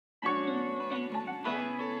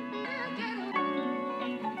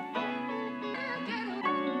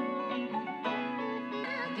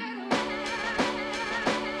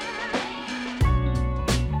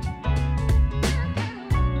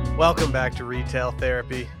Welcome back to Retail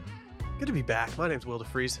Therapy. Good to be back. My name's Will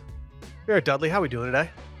DeFries. Here at Dudley. How we doing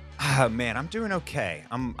today? Man, I'm doing okay.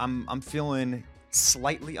 I'm feeling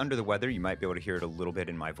slightly under the weather. You might be able to hear it a little bit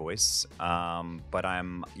in my voice. But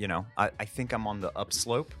I'm, I think I'm on the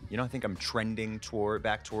upslope. I think I'm trending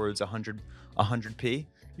back towards 100p.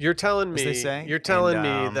 You're telling as me, they say. you're telling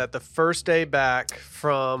me that the first day back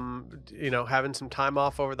from, having some time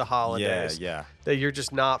off over the holidays, that you're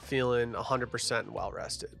just not feeling 100% well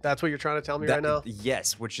rested. That's what you're trying to tell me right now?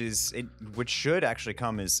 Yes, which should actually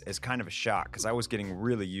come as kind of a shock, because I was getting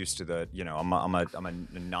really used to the, I'm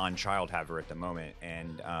a non-child haver at the moment,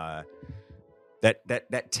 and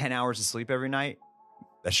that 10 hours of sleep every night,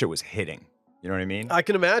 that shit was hitting. You know what I mean? I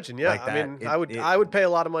can imagine. Yeah. Like I would pay a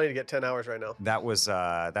lot of money to get 10 hours right now. That was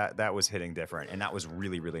that was hitting different, and that was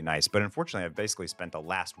really, really nice. But unfortunately, I've basically spent the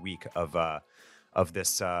last week of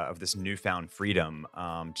this newfound freedom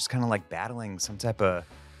just kind of like battling some type of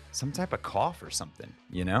cough or something.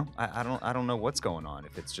 I don't know what's going on.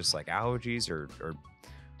 If it's just like allergies or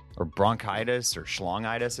bronchitis or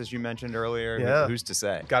schlongitis, as you mentioned earlier. Yeah. Who's to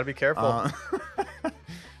say? Got to be careful.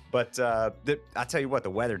 But I'll tell you what, the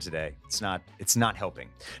weather today, it's not helping.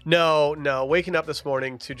 No. Waking up this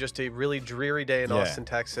morning to just a really dreary day in Austin,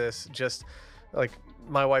 Texas. Just like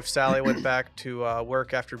my wife, Sally, went back to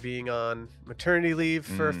work after being on maternity leave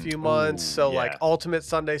for a few months. Like ultimate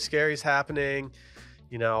Sunday scaries happening.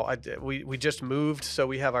 We just moved, so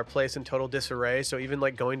we have our place in total disarray. So even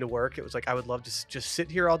like going to work, it was like I would love to just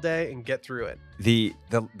sit here all day and get through it.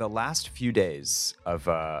 The last few days of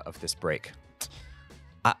this break,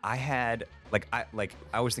 I had I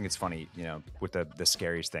always think it's funny, with the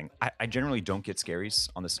scaries thing. I generally don't get scaries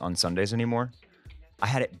on Sundays anymore. I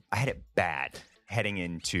had it bad heading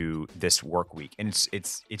into this work week, and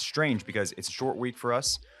it's strange because it's a short week for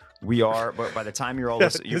us. We are, but by the time you're all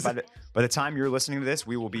listening, by the time you're listening to this,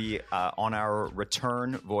 we will be on our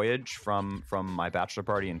return voyage from my bachelor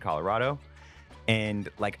party in Colorado. And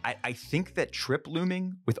I think that trip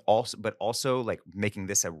looming but also like making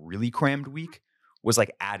this a really crammed week was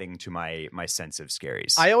like adding to my sense of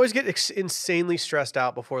scaries. I always get insanely stressed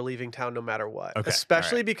out before leaving town, no matter what. Okay,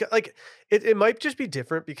 especially because it might just be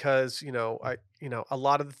different because a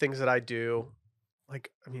lot of the things that I do,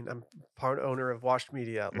 I'm part owner of Washed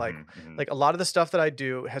Media. Like a lot of the stuff that I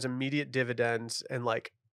do has immediate dividends and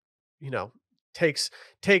takes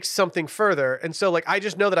something further. And so I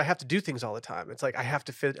just know that I have to do things all the time. It's like I have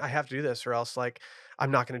to do this, or else I'm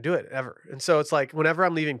not going to do it ever. And so it's like whenever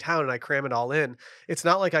I'm leaving town and I cram it all in, it's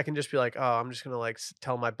not like I can just be like, oh, I'm just going to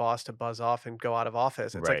tell my boss to buzz off and go out of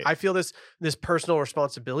office. It's like I feel this personal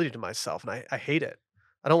responsibility to myself, and I hate it.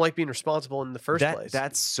 I don't like being responsible in the first place.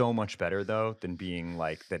 That's so much better though than being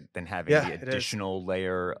than having the additional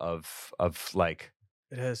layer of it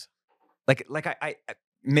is. I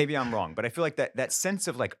maybe I'm wrong, but I feel like that sense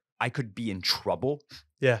of I could be in trouble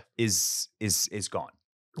is gone.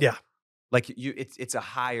 Yeah. It's a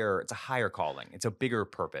higher calling. It's a bigger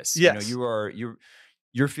purpose. Yes.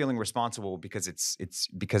 You're feeling responsible because it's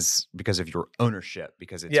because of your ownership,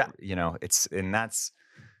 because it's and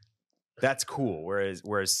that's cool.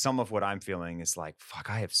 Whereas some of what I'm feeling is fuck,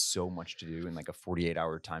 I have so much to do in a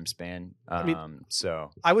 48-hour time span.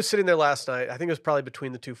 So I was sitting there last night. I think it was probably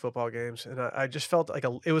between the two football games, and I just felt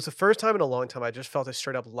it was the first time in a long time I just felt a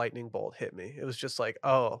straight up lightning bolt hit me. It was just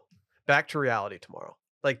oh, back to reality tomorrow.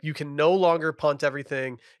 You can no longer punt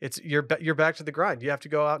everything. You're back to the grind. You have to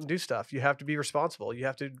go out and do stuff. You have to be responsible. You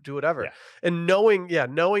have to do whatever. Yeah. And knowing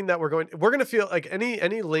that we're going to feel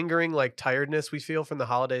any lingering tiredness we feel from the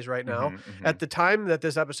holidays right now. At the time that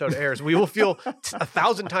this episode airs, we will feel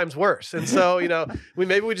 1,000 times worse. And so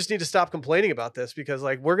we just need to stop complaining about this, because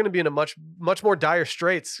we're going to be in a much more dire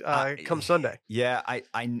straits come Sunday. Yeah, I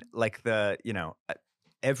like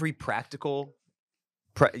every practical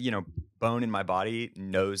bone in my body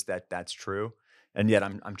knows that that's true, and yet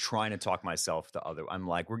I'm trying to talk myself to other. I'm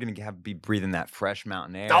we're gonna be breathing that fresh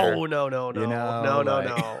mountain air. No.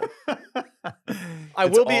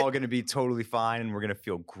 It's all gonna be totally fine, and we're gonna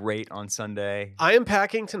feel great on Sunday. I am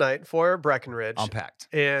packing tonight for Breckenridge. I'm packed,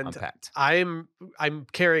 and I'm packed. I'm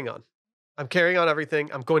carrying on. I'm carrying on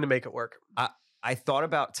everything. I'm going to make it work. I thought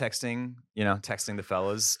about texting the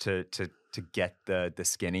fellas to get the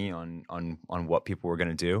skinny on what people were going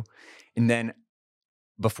to do. And then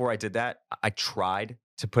before I did that, I tried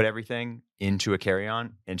to put everything into a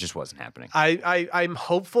carry-on, and it just wasn't happening. I'm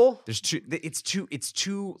hopeful. It's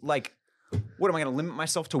too what am I going to limit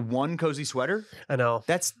myself to one cozy sweater? I know.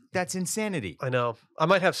 That's insanity. I know. I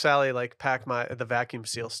might have Sally pack the vacuum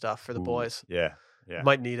seal stuff for the boys. Yeah. Yeah.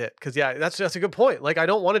 Might need it. Cause that's a good point. I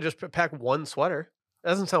don't want to just pack one sweater.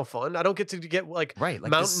 That doesn't sound fun. I don't get to get like Right,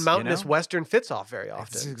 like this, mountainous Western fits off very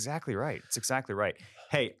That's often. exactly right. It's exactly right.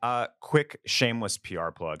 Hey, quick shameless PR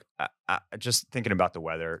plug. Just thinking about the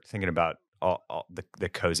weather, thinking about all the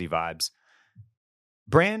cozy vibes.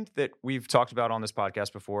 Brand that we've talked about on this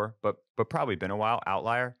podcast before, but probably been a while.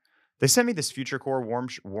 Outlier. They sent me this Future Core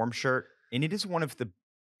warm shirt, and it is one of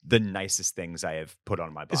the nicest things I have put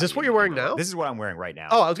on my body. Is this what you're wearing now? This is what I'm wearing right now.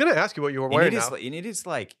 Oh, I was going to ask you what you were wearing now. And it is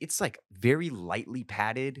like it's like very lightly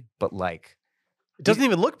padded, but like it doesn't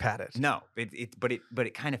even look padded. No, but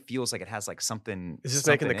it kind of feels like it has like something. Is this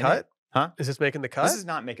making the cut? Huh? Is this making the cut? This is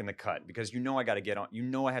not making the cut because I got to get on.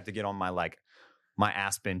 I have to get on my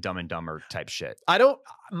Aspen Dumb and Dumber type shit.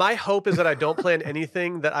 My hope is that I don't plan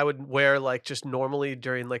anything that I would wear like just normally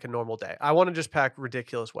during like a normal day. I want to just pack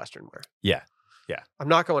ridiculous Western wear. Yeah. I'm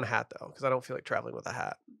not going hat though because I don't feel like traveling with a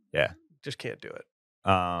hat. Yeah. Just can't do it.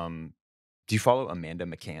 Do you follow Amanda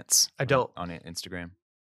McCants? I don't. On Instagram?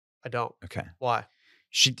 I don't. Okay. Why?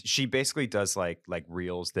 She basically does like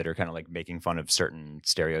reels that are kind of like making fun of certain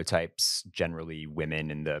stereotypes, generally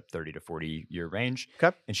women in the 30 to 40 year range.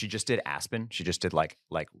 Okay. And she just did Aspen. She just did like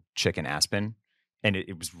chicken Aspen. And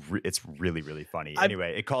it's really, really funny.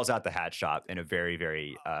 Anyway, it calls out the hat shop in a very,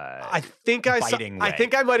 very biting way. I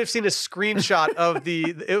think I might have seen a screenshot of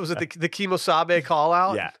the Kimosabe call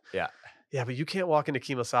out. Yeah. Yeah, but you can't walk into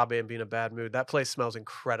Kimosabe and be in a bad mood. That place smells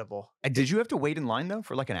incredible. Did you have to wait in line though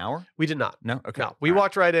for like an hour? We did not. No? Okay. No, we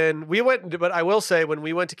walked right in. We went, but I will say when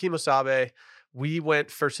we went to Kimosabe, we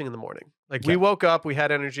went first thing in the morning. Like we woke up, we had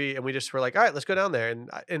energy, and we just were like, all right, let's go down there.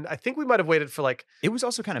 And I think we might have waited for like. It was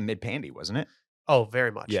also kind of mid-pandy, wasn't it? Oh,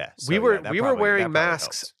 very much. Yeah. We were wearing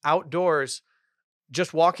masks outdoors,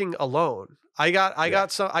 just walking alone. I got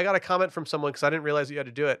a comment from someone because I didn't realize that you had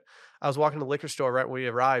to do it. I was walking to the liquor store right when we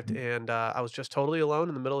arrived, and I was just totally alone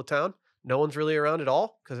in the middle of town. No one's really around at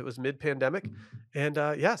all because it was mid-pandemic. And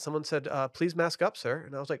someone said, please mask up, sir.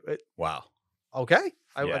 And I was like, wow. Okay.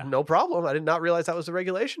 No problem. I did not realize that was the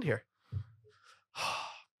regulation here.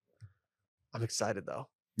 I'm excited, though.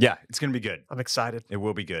 Yeah, it's going to be good. I'm excited. It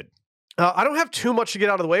will be good. I don't have too much to get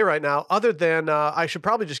out of the way right now, other than I should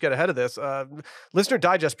probably just get ahead of this. Listener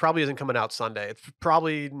Digest probably isn't coming out Sunday. It's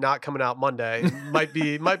probably not coming out Monday.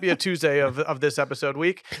 It might be a Tuesday of this episode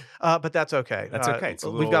week, but that's okay. That's okay.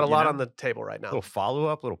 We've got a lot on the table right now. A little follow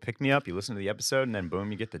up, little pick me up. You listen to the episode, and then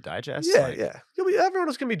boom, you get the digest. Yeah.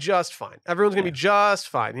 Everyone's gonna be just fine. Everyone's gonna be just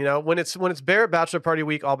fine. You know, when it's Barrett Bachelor Party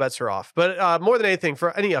week, all bets are off. But more than anything,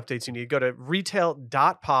 for any updates you need, go to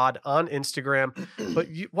retail.pod on Instagram. But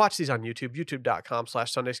watch these on YouTube,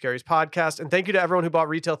 youtube.com/Sunday Scaries podcast. And thank you to everyone who bought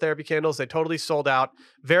retail therapy candles. They totally sold out.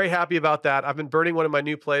 Very happy about that. I've been burning one in my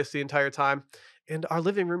new place the entire time. And our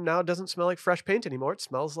living room now doesn't smell like fresh paint anymore. It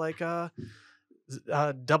smells like 001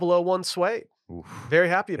 suede. Oof. Very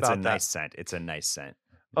happy about that. It's a nice scent.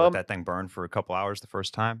 Let that thing burn for a couple hours the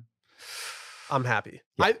first time. I'm happy.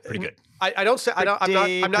 Yeah, pretty good.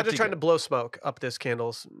 I'm not just trying to blow smoke up this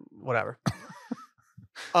candle's whatever.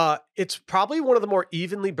 It's probably one of the more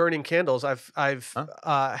evenly burning candles I've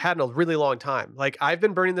had in a really long time. Like I've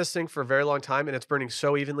been burning this thing for a very long time, and it's burning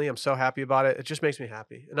so evenly. I'm so happy about it. It just makes me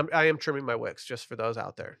happy, and I am trimming my wicks just for those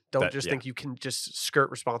out there. Don't think you can just skirt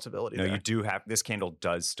responsibility. No, you do have. This candle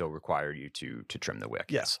does still require you to trim the wick.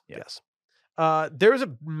 Yes. There was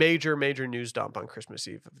a major news dump on Christmas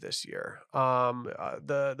Eve of this year.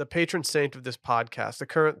 The patron saint of this podcast, the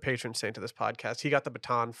current patron saint of this podcast, he got the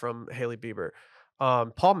baton from Hailey Bieber.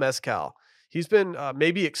 Paul Mescal, he's been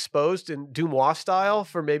maybe exposed in Dumois style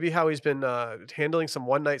for maybe how he's been handling some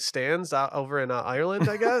one-night stands over in Ireland,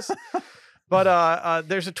 I guess. But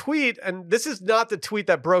there's a tweet, and this is not the tweet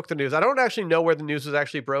that broke the news. I don't actually know where the news was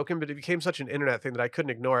actually broken, but it became such an internet thing that I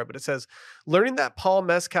couldn't ignore it. But it says, learning that Paul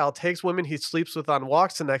Mescal takes women he sleeps with on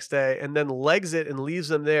walks the next day and then legs it and leaves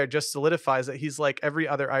them there just solidifies that he's like every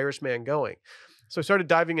other Irish man going. So I started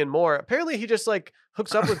diving in more. Apparently he just like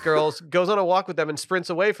hooks up with girls, goes on a walk with them and sprints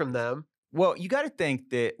away from them. Well, you got to think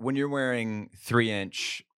that when you're wearing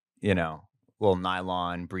 3-inch, little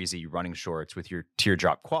nylon breezy running shorts with your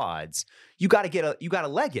teardrop quads, you got to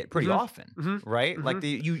leg it pretty often, right? Mm-hmm. Like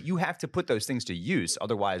you have to put those things to use.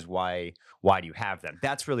 Otherwise, why do you have them?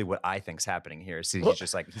 That's really what I think's happening here. So he's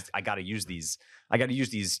just like, I got to use these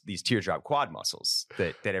teardrop quad muscles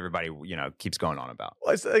that everybody keeps going on about.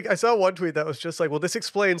 Well, I saw one tweet that was just like, well, this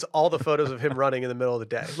explains all the photos of him running in the middle of the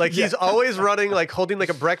day. Like he's always running, like holding like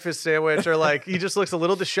a breakfast sandwich, or like he just looks a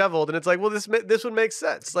little disheveled, and it's like, well, this would make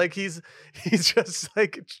sense. Like he's just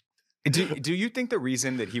like. Do you think the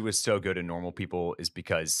reason that he was so good at normal people is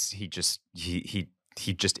because he just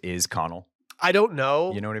is Connell? I don't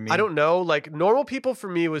know. You know what I mean? I don't know. Like normal people for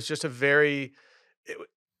me was just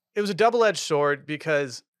it was a double-edged sword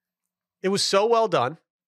because it was so well done.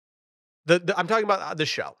 I'm talking about the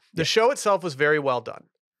show. The show itself was very well done.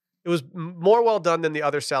 It was more well done than the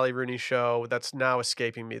other Sally Rooney show that's now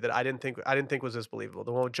escaping me that I didn't think was as believable.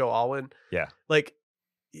 The one with Joe Alwyn. Yeah. Like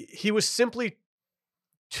he was simply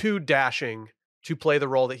too dashing to play the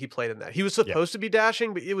role that he played in that. He was supposed to be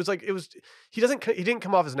dashing, but he didn't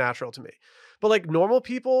come off as natural to me. But like Normal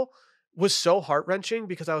People was so heart-wrenching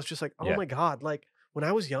because I was just like, oh my God, like when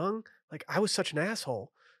I was young, like I was such an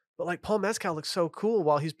asshole. But like Paul Mescal looks so cool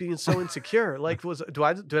while he's being so insecure. Like,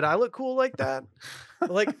 did I look cool like that?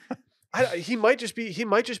 Like, he might just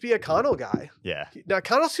be a Connell guy. Yeah. Now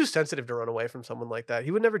Connell's too sensitive to run away from someone like that.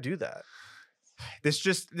 He would never do that. This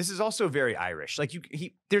is also very Irish. Like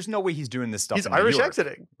there's no way he's doing this stuff. He's in Irish New York,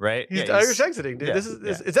 exiting, right? He's Irish exiting, dude. Yeah,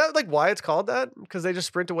 Is that like why it's called that? Because they just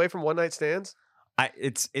sprint away from one night stands.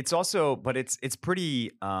 It's also, but it's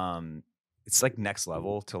pretty. It's like next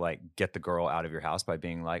level to like get the girl out of your house by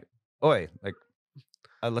being like, "Oi, like,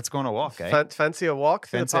 let's go on a walk, eh? Fancy a walk?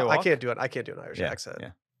 Fancy a walk? I can't do it. I can't do an Irish accent. Yeah.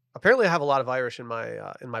 Apparently, I have a lot of Irish in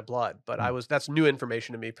my blood, but that's new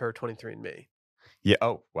information to me per 23andMe. Yeah.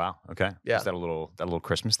 Oh, wow. Okay. Yeah. Is that a little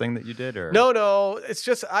Christmas thing that you did, or no? It's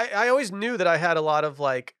just I always knew that I had a lot of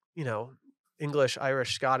like English,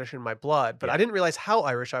 Irish, Scottish in my blood, but I didn't realize how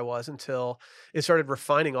Irish I was until it started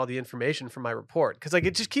refining all the information from my report. Because like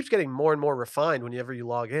it just keeps getting more and more refined whenever you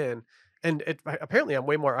log in, and apparently I'm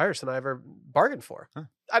way more Irish than I ever bargained for. Huh.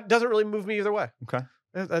 It doesn't really move me either way. Okay.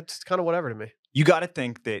 That's kind of whatever to me. You got to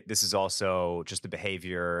think that this is also just the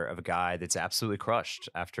behavior of a guy that's absolutely crushed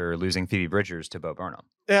after losing Phoebe Bridgers to Bo Burnham.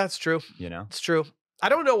 Yeah, it's true. It's true. I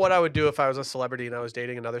don't know what I would do if I was a celebrity and I was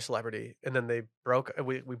dating another celebrity, and then we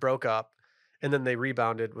broke up, and then they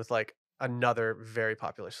rebounded with like another very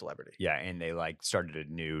popular celebrity. Yeah, and they like started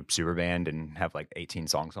a new super band and have like 18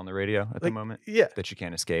 songs on the radio at the moment. Yeah, that you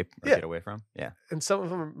can't escape or get away from. Yeah, and some of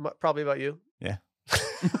them are probably about you. Yeah.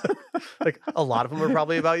 Like a lot of them are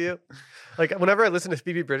probably about you. Like whenever I listen to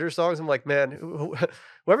Phoebe Bridgers songs, I'm like, man,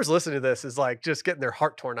 whoever's listening to this is like just getting their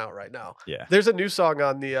heart torn out right now. Yeah. There's a new song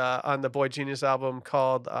on the Boy Genius album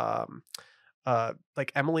called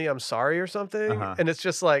like Emily, I'm Sorry or something. And it's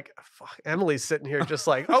just like, fuck, Emily's sitting here just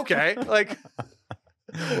like, okay. Like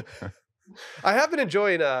I have been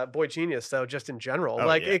enjoying Boy Genius though, just in general.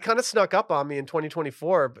 It kind of snuck up on me in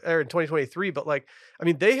 2024 or in 2023, but like, I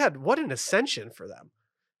mean, they had what an ascension for them.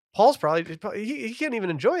 Paul's probably he can't even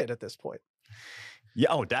enjoy it at this point. Yeah.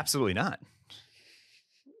 Oh, absolutely not.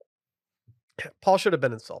 Paul should have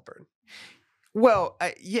been in Saltburn. Well,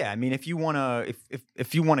 I mean, if you wanna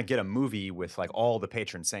get a movie with like all the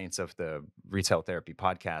patron saints of the Retail Therapy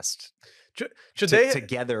podcast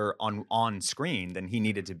together on screen, then he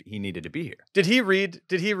needed to be here. Did he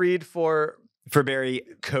read for Barry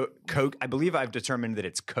Cogan? I believe I've determined that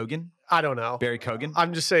it's Cogan. I don't know. Barry Cogan.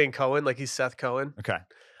 I'm just saying Cohen, like he's Seth Cohen. Okay.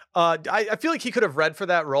 I feel like he could have read for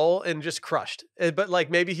that role and just crushed. But like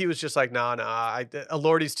maybe he was just like, nah.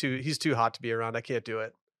 Lordy's he's too hot to be around. I can't do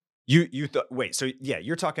it. You thought wait, so yeah,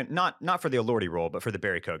 you're talking not for the Lordy role, but for the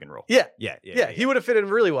Barry Cogan role. Yeah. Yeah. He would have fit in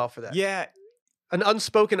really well for that. Yeah. An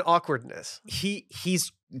unspoken awkwardness.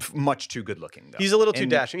 He's much too good looking though. He's a little too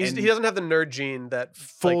dashing. He doesn't have the nerd gene that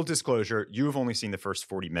full disclosure, you've only seen the first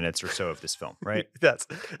 40 minutes or so of this film, right?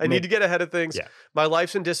 I need to get ahead of things. Yeah. My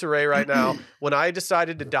life's in disarray right now. When I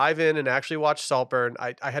decided to dive in and actually watch Saltburn,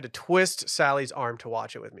 I had to twist Sally's arm to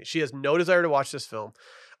watch it with me. She has no desire to watch this film.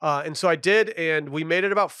 And so I did, and we made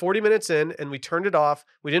it about 40 minutes in, and we turned it off.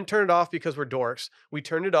 We didn't turn it off because we're dorks. We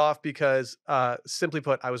turned it off because, simply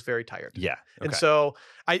put, I was very tired. Yeah. Okay. And so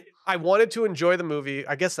I wanted to enjoy the movie.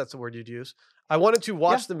 I guess that's the word you'd use. I wanted to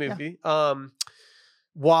watch the movie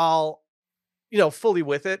while, fully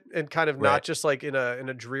with it and kind of not just like in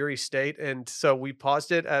a dreary state. And so we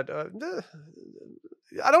paused it at,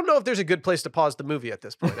 I don't know if there's a good place to pause the movie at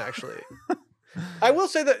this point, actually. I will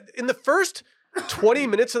say that in the first 20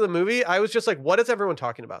 minutes of the movie, I was just like, what is everyone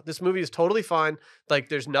talking about? This movie is totally fine. Like,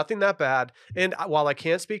 there's nothing that bad. And while I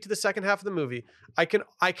can't speak to the second half of the movie, I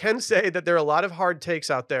can say that there are a lot of hard takes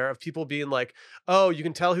out there of people being like, oh, you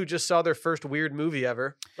can tell who just saw their first weird movie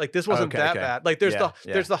ever. Like, this wasn't that bad. Like, there's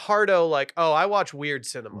the hardo, like, oh, I watch weird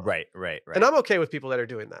cinema. Right. And I'm okay with people that are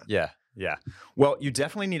doing that. Yeah. Well, you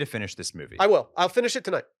definitely need to finish this movie. I will. I'll finish it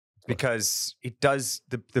tonight. Because it does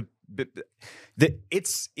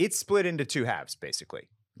it's split into two halves basically,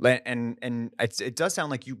 and it does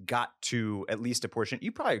sound like you got to at least a portion.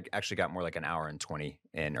 You probably actually got more like an hour and 20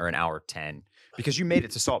 in, or an hour 10, because you made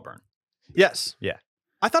it to Saltburn. Yes. Yeah.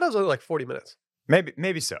 I thought it was only like 40 minutes.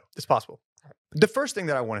 Maybe so. It's possible. The first thing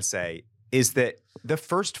that I want to say is that the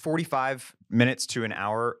first 45 minutes to an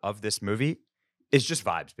hour of this movie is just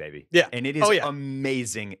vibes, baby. Yeah. And it is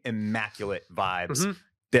amazing, immaculate vibes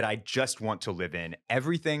that I just want to live in.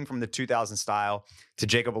 Everything from the 2000 style to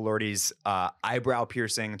Jacob Elordi's eyebrow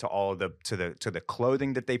piercing to all of the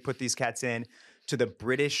clothing that they put these cats in, to the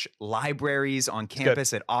British libraries on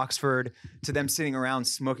campus at Oxford, to them sitting around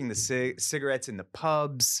smoking the cigarettes in the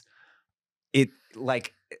pubs.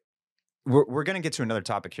 We're going to get to another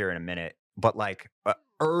topic here in a minute, but like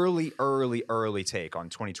early take on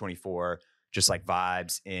 2024, just like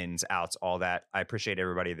vibes, ins, outs, all that. I appreciate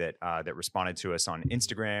everybody that responded to us on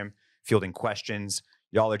Instagram, fielding questions.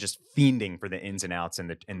 Y'all are just fiending for the ins and outs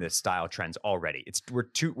and the style trends already. We're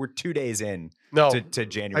 2 days in to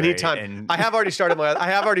January. I need time. And I have already started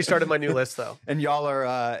my new list though. And y'all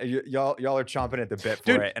are chomping at the bit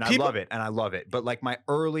for it, and I love it. But like my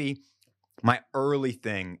early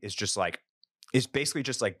thing is just like, it's basically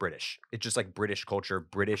just like British. It's just like British culture,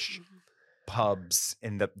 British pubs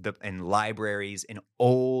and and libraries and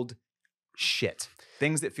old shit,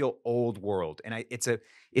 things that feel old world. And it's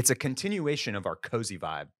a continuation of our cozy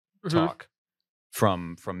vibe talk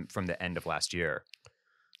from the end of last year.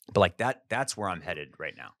 But like that's where I'm headed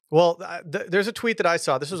right now. Well, there's a tweet that I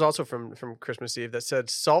saw. This was also from Christmas Eve that said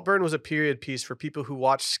Saltburn was a period piece for people who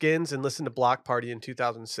watched Skins and listened to Block Party in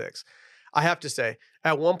 2006. I have to say,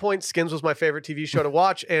 at one point, Skins was my favorite TV show to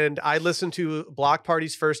watch, and I listened to Block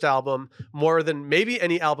Party's first album more than maybe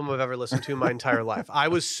any album I've ever listened to in my entire life. I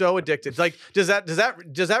was so addicted. Like, does that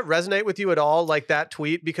resonate with you at all? Like that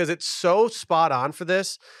tweet, because it's so spot on for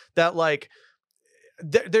this that like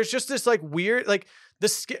there's just this like weird like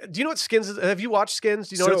this. Do you know what Skins is? Have you watched Skins?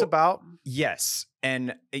 Do you know what it's about? Yes.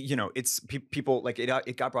 And it's people like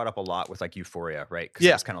it got brought up a lot with like Euphoria, right? Because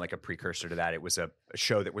it was kind of like a precursor to that. It was a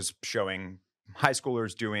show that was showing high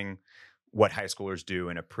schoolers doing what high schoolers do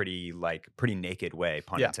in a pretty naked way,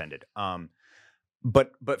 pun intended.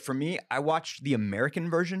 But for me, I watched the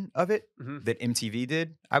American version of it that MTV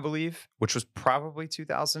did, I believe, which was probably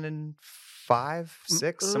 2005,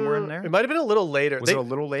 6, somewhere in there. It might have been a little later. Was it a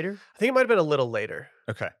little later? I think it might have been a little later.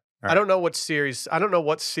 Okay. Right. I don't know what series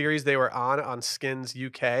they were on Skins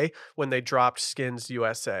UK when they dropped Skins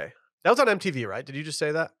USA. That was on MTV, right? Did you just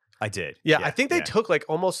say that? I did. Yeah, I think they took like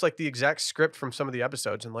almost like the exact script from some of the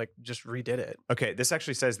episodes and like just redid it. Okay, this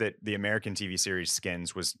actually says that the American TV series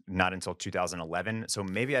Skins was not until 2011, so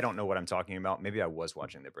maybe I don't know what I'm talking about. Maybe I was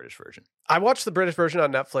watching the British version. I watched the British version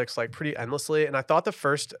on Netflix like pretty endlessly, and I thought the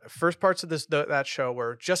first parts of that show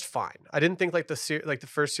were just fine. I didn't think like the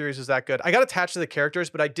first series was that good. I got attached to the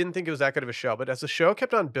characters, but I didn't think it was that good of a show. But as the show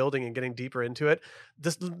kept on building and getting deeper into it,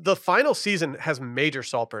 the final season has major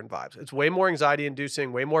Saltburn vibes. It's way more anxiety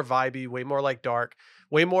inducing, way more vibey, way more like dark,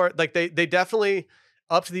 way more like they definitely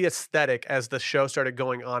upped the aesthetic as the show started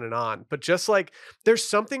going on and on. But just like there's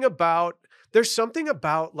something about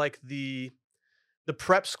like the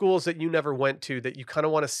prep schools that you never went to that you kind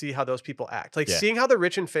of want to see how those people act. Like seeing how the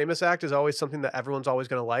rich and famous act is always something that everyone's always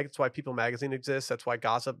going to like. That's why People Magazine exists. That's why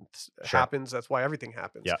gossip happens. That's why everything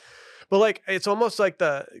happens. Yeah. But like, it's almost like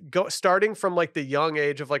starting from like the young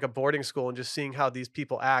age of like a boarding school and just seeing how these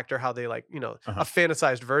people act or how they like, a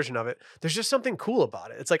fantasized version of it. There's just something cool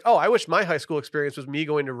about it. It's like, oh, I wish my high school experience was me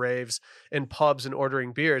going to raves and pubs and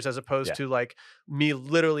ordering beers as opposed to like me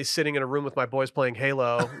literally sitting in a room with my boys playing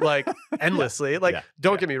Halo, like endlessly. Like,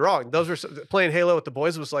 don't get me wrong. Playing Halo with the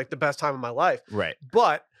boys was like the best time of my life. Right.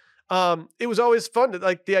 But it was always fun to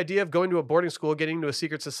like the idea of going to a boarding school, getting into a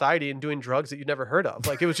secret society and doing drugs that you'd never heard of.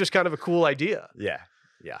 Like it was just kind of a cool idea. Yeah.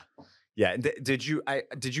 Did you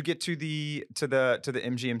get to the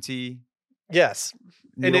MGMT? Yes.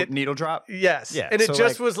 Needle drop? Yes. Yeah. And it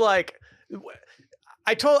just was like,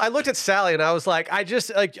 I looked at Sally and I was like, I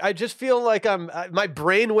just feel like my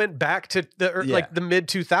brain went back to the mid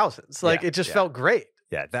 2000s. Like it just felt great.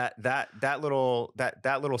 Yeah, that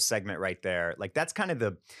little segment right there, like that's kind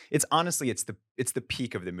of it's the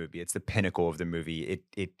peak of the movie. It's the pinnacle of the movie.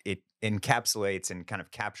 It encapsulates and kind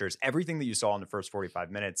of captures everything that you saw in the first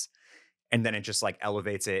 45 minutes. And then it just like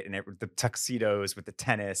elevates it, and the tuxedos with the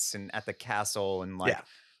tennis and at the castle and like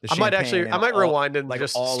the I might rewind and like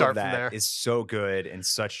just all start of that from there. is so good and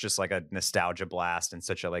such just like a nostalgia blast and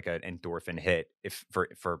such a like an endorphin hit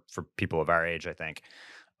for people of our age, I think.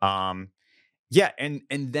 Yeah, and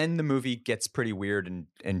then the movie gets pretty weird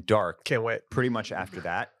and dark. Can't wait. Pretty much after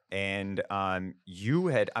that, and I'm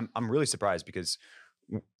really surprised because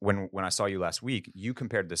when I saw you last week, you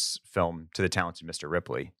compared this film to The Talented Mr.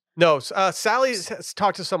 Ripley. No, Sally has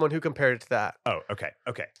talked to someone who compared it to that. Oh, okay,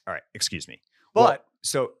 all right. Excuse me. But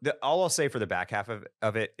so all I'll say for the back half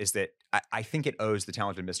of it is that I think it owes The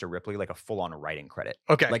Talented Mr. Ripley like a full on writing credit.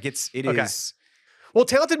 Okay, like it is. Well,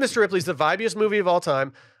 Talented Mr. Ripley is the vibiest movie of all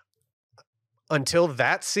time. until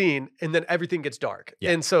that scene, and then everything gets dark.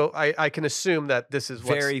 Yeah. And so I can assume that this is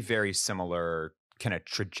very, very similar kind of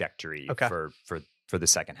trajectory Okay. for the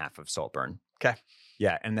second half of Saltburn. Okay.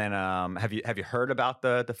 Yeah, and then have you heard about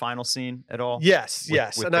the final scene at all? Yes, With-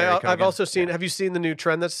 yes. with And Barry I've Keoghan? also seen. Yeah. Have you seen the new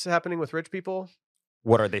trend that's happening with rich people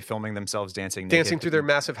What are they filming themselves dancing naked? through their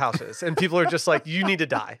massive houses? And people are just like, you need to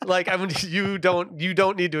die. Like, I mean, you don't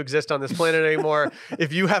need to exist on this planet anymore.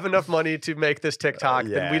 If you have enough money to make this TikTok,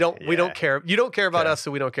 then we don't care. You don't care about us, so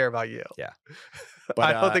we don't care about you. Yeah. But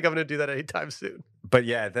I don't think I'm going to do that anytime soon. But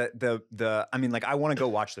yeah, the I mean, like, I want to go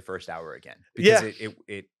watch the first hour again because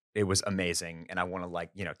it was amazing, and I want to, like,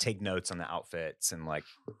 take notes on the outfits and, like,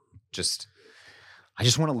 I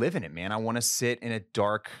just want to live in it, man. I want to sit in a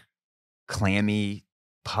dark, clammy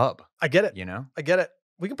pub. I get it. I get it.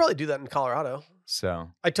 We can probably do that in Colorado. So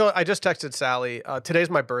I just texted Sally. Today's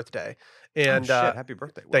my birthday, and happy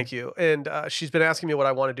birthday! Will. Thank you. And she's been asking me what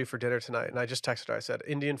I want to do for dinner tonight, and I just texted her. I said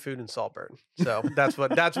Indian food and Saltburn. So that's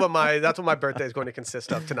what my birthday is going to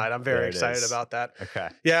consist of tonight. I'm very excited about that. Okay.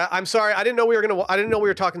 Yeah, I'm sorry. I didn't know we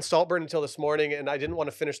were talking Saltburn until this morning, and I didn't want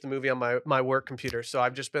to finish the movie on my work computer. So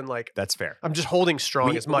I've just been like, that's fair. I'm just holding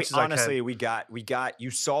strong as much as I can. Honestly, we got.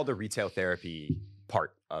 You saw the retail therapy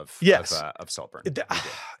part of Saltburn.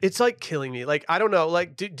 It's like killing me. Like, I don't know.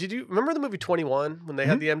 Like, did you remember the movie 21 when they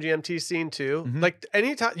had the MGMT scene too? Mm-hmm. Like,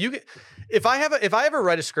 anytime if I ever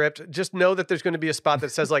write a script, just know that there's going to be a spot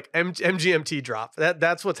that says like MGMT drop.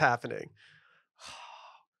 That's what's happening.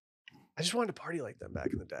 I just wanted to party like them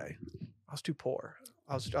back in the day. I was too poor.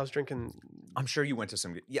 I was drinking. I'm sure you went to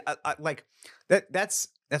some. Yeah, I like that. That's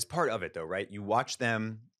part of it though, right? You watch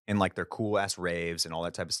them in like their cool ass raves and all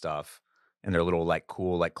that type of stuff. And their little like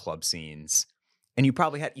cool like club scenes, and you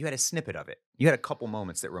probably had a snippet of it. You had a couple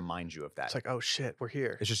moments that remind you of that. It's like, oh shit, we're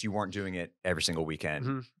here. It's just you weren't doing it every single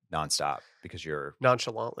weekend, nonstop, because you're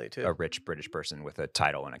nonchalantly too a rich British person with a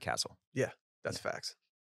title and a castle. Yeah, that's facts.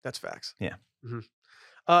 That's facts. Yeah. Mm-hmm.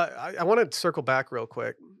 I want to circle back real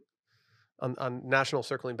quick on National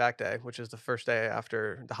Circling Back Day, which is the first day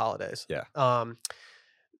after the holidays. Yeah.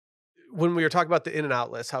 When we were talking about the in and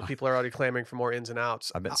out lists, how people are already clamoring for more ins and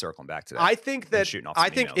outs. I've been circling back to that. I think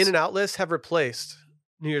in and out lists have replaced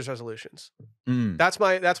New Year's resolutions. That's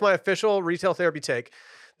my official retail therapy take.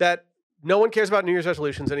 That no one cares about New Year's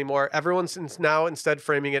resolutions anymore. Everyone's now instead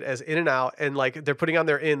framing it as in and out, and like they're putting on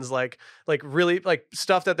their ins like really like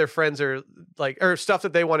stuff that their friends are like, or stuff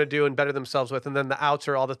that they want to do and better themselves with, and then the outs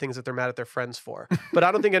are all the things that they're mad at their friends for. But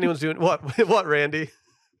I don't think anyone's doing what Randy.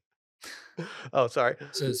 Oh, sorry.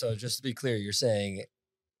 So just to be clear, you're saying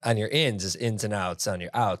on your ins is ins and outs, on your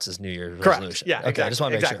outs is New Year's Correct. resolution. Yeah, okay. exactly. I just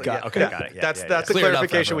want to make sure. Yeah. Okay, got it. Yeah, that's the Clear enough for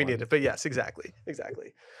clarification we everyone. needed. But yes, exactly.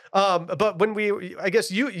 But when I guess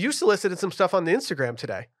you solicited some stuff on the Instagram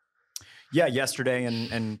today. Yeah, yesterday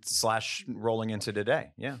and / rolling into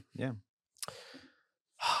today. Yeah.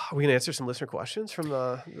 Are we gonna answer some listener questions from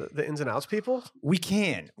the ins and outs people? We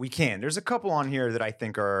can. There's a couple on here that I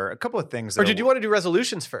think are a couple of things. Or did you want to do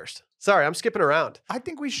resolutions first? Sorry, I'm skipping around. I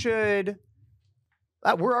think we should.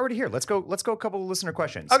 We're already here. Let's go. A couple of listener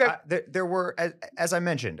questions. Okay. There were, as I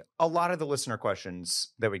mentioned, a lot of the listener questions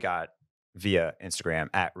that we got via Instagram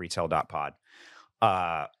at retail.pod.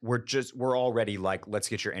 We're already like, let's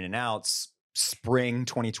get your in and outs. Spring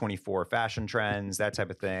 2024 fashion trends, that type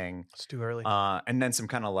of thing. It's too early. And then some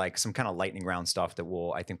kind of lightning round stuff that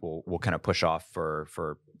we'll kind of push off for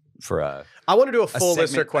I want to do a full segment,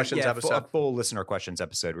 listener questions episode. A full listener questions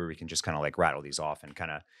episode where we can just kind of like rattle these off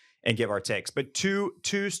and give our takes. But two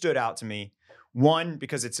stood out to me. One,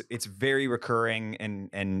 because it's very recurring and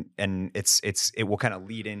it will kind of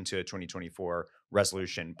lead into a 2024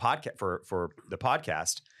 resolution podcast for the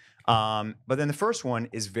podcast. But then the first one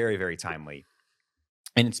is very, very timely.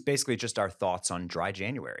 And it's basically just our thoughts on dry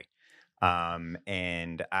January.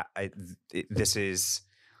 And this is,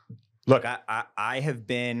 look, I have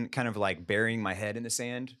been kind of like burying my head in the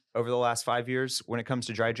sand over the last 5 years when it comes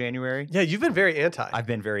to dry January. Yeah, you've been very anti. I've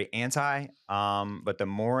been very anti. But the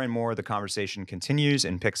more and more the conversation continues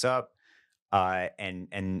and picks up, and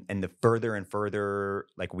the further and further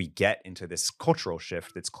like we get into this cultural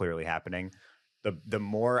shift that's clearly happening, the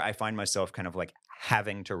more I find myself kind of like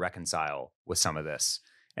having to reconcile with some of this.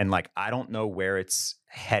 And like, I don't know where it's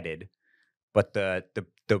headed, but the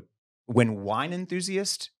when Wine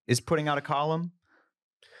Enthusiast is putting out a column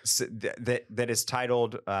that is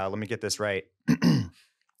titled, let me get this right.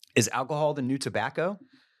 Is alcohol the new tobacco?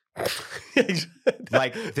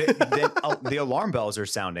 Like the alarm bells are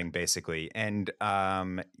sounding basically. And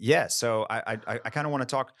so I kind of want to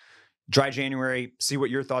talk dry January, see what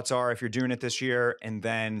your thoughts are if you're doing it this year, and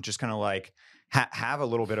then just kind of like have a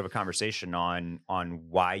little bit of a conversation on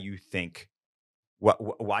why you think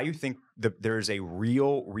why you think there's a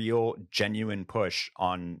real genuine push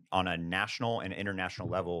on a national and international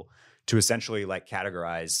level to essentially like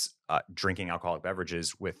categorize drinking alcoholic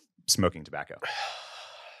beverages with smoking tobacco?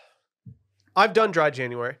 I've done dry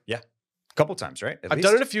January. Yeah. A couple times, right? I've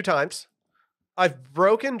done it a few times. I've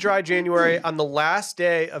broken dry January on the last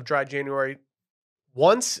day of dry January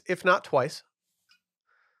once, if not twice.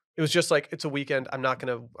 It was just like, it's a weekend. I'm not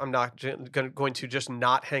going to just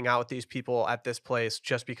not hang out with these people at this place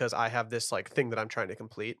just because I have this like thing that I'm trying to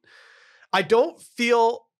complete. I don't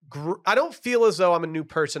feel as though I'm a new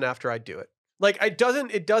person after I do it. Like it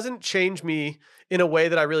doesn't change me in a way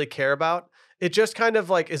that I really care about. It just kind of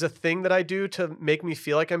like is a thing that I do to make me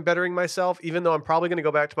feel like I'm bettering myself, even though I'm probably going to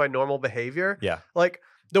go back to my normal behavior. Yeah. Like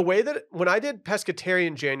the way that when I did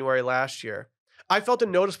pescatarian January last year, I felt a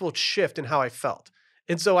noticeable shift in how I felt.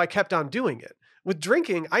 And so I kept on doing it. With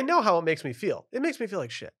drinking, I know how it makes me feel. It makes me feel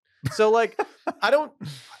like shit. So like I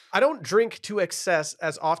don't drink to excess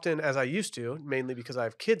as often as I used to, mainly because I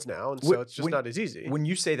have kids now, and so it's just not as easy. When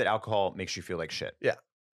you say that alcohol makes you feel like shit. Yeah.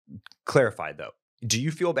 Clarify though. Do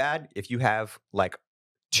you feel bad if you have like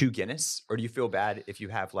 2 Guinness, or do you feel bad if you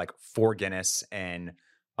have like 4 Guinness and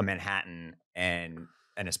a Manhattan and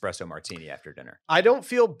an espresso martini after dinner? I don't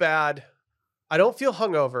feel bad. I don't feel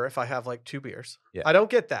hungover if I have like 2 beers. Yeah. I don't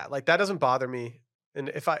get that. Like that doesn't bother me. And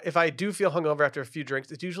if I do feel hungover after a few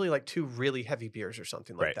drinks, it's usually like 2 really heavy beers or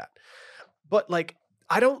something like that. But like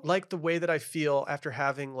I don't like the way that I feel after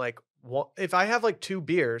having like one. If I have like 2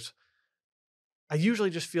 beers, I usually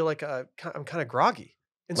just feel like I'm kind of groggy.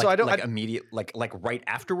 And like, so I don't like immediate like right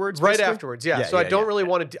afterwards. Right basically? afterwards, yeah. So I don't really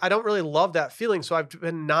want to. I don't really love that feeling. So I've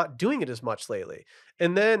been not doing it as much lately.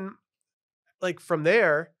 And then, like from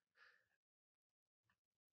there,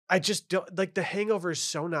 I just don't like the hangover is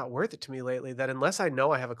so not worth it to me lately that unless I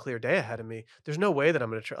know I have a clear day ahead of me, there's no way that I'm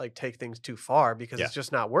going to try like take things too far because it's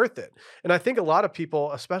just not worth it. And I think a lot of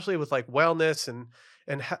people, especially with like wellness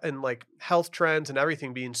and like health trends and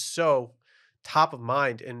everything being so top of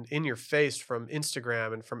mind and in your face from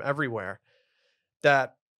Instagram and from everywhere,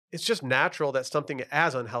 that it's just natural that something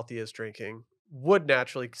as unhealthy as drinking would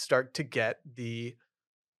naturally start to get the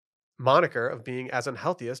moniker of being as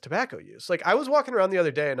unhealthy as tobacco use. Like I was walking around the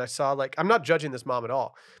other day and I saw like, I'm not judging this mom at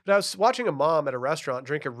all, but I was watching a mom at a restaurant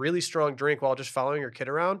drink a really strong drink while just following her kid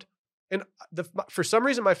around. And for some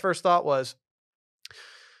reason, my first thought was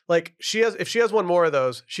like, if she has one more of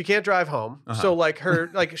those, she can't drive home. So like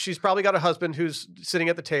like she's probably got a husband who's sitting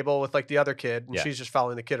at the table with like the other kid and she's just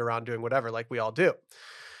following the kid around doing whatever, like we all do.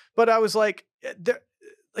 But I was like,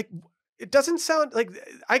 it doesn't sound like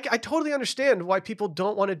I totally understand why people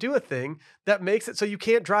don't want to do a thing that makes it so you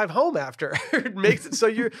can't drive home after. It makes it so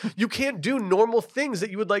you can't do normal things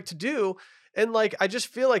that you would like to do. And like, I just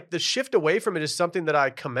feel like the shift away from it is something that I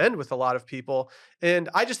commend with a lot of people. And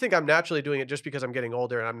I just think I'm naturally doing it just because I'm getting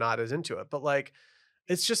older and I'm not as into it. But like,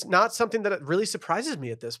 it's just not something that really surprises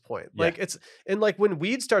me at this point. Yeah. Like and like when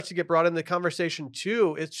weed starts to get brought in the conversation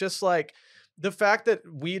too, it's just like, the fact that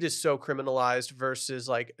weed is so criminalized versus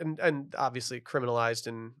like, and obviously criminalized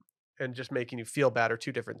and just making you feel bad are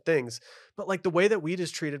 2 different things. But like the way that weed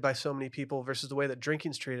is treated by so many people versus the way that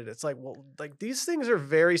drinking's treated, it's like, well, like these things are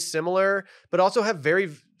very similar, but also have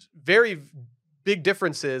very, very big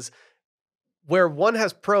differences where one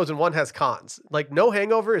has pros and one has cons. Like no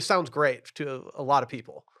hangover, it sounds great to a lot of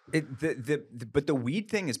people. But the weed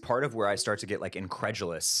thing is part of where I start to get like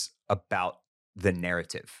incredulous about the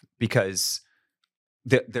narrative, because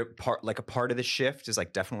the part, like a part of the shift is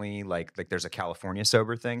like definitely like there's a California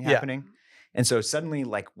sober thing happening. And so suddenly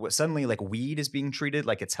like weed is being treated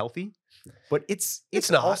like it's healthy, but it's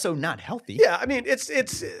not. Also not healthy. Yeah. I mean, it's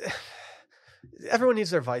everyone needs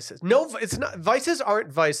their vices. No, it's not. Vices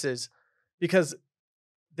aren't vices because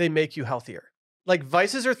they make you healthier. Like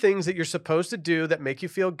vices are things that you're supposed to do that make you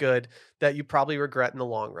feel good that you probably regret in the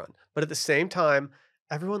long run. But at the same time,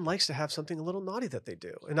 everyone likes to have something a little naughty that they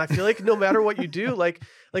do. And I feel like no matter what you do, like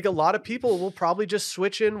a lot of people will probably just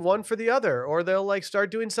switch in one for the other, or they'll like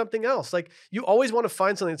start doing something else. Like you always want to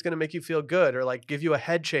find something that's going to make you feel good or like give you a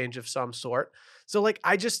head change of some sort. So like,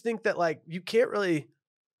 I just think that like, you can't really,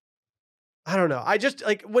 I don't know. I just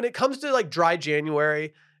like, when it comes to like dry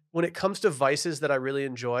January, when it comes to vices that I really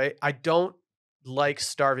enjoy, I don't like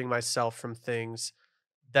starving myself from things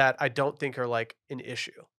that I don't think are like an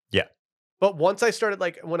issue. Yeah. But once I started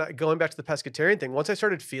going back to the pescatarian thing, once I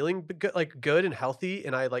started feeling good and healthy,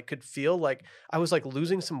 and I like could feel like I was like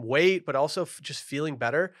losing some weight, but also just feeling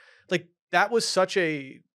better, like that was such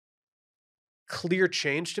a clear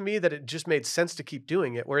change to me that it just made sense to keep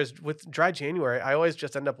doing it. Whereas with dry January, I always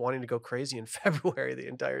just end up wanting to go crazy in February the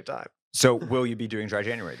entire time. So will you be doing dry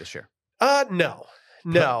January this year? No.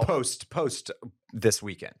 No. Post this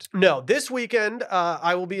weekend. No, this weekend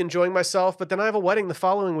I will be enjoying myself, but then I have a wedding the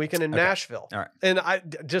following weekend in Nashville. All right. And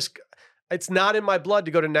it's not in my blood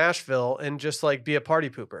to go to Nashville and just like be a party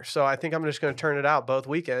pooper. So I think I'm just going to turn it out both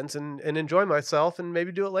weekends and enjoy myself and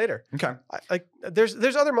maybe do it later. Okay.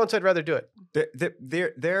 There's other months I'd rather do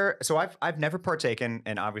it. So I've never partaken,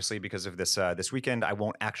 and obviously because of this weekend, I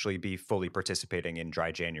won't actually be fully participating in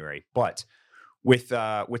Dry January. But with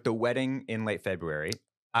the wedding in late February,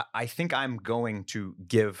 I think I'm going to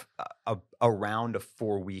give around a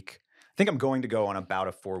 4-week. I think I'm going to go on about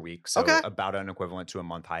a 4 weeks, so about an equivalent to a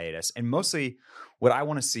month hiatus. And mostly what I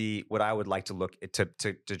want to see, what I would like to look to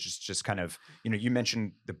just kind of, you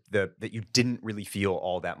mentioned that you didn't really feel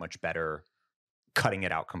all that much better cutting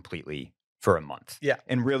it out completely for a month. Yeah.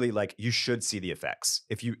 And really, like, you should see the effects.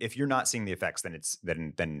 If you're not seeing the effects, then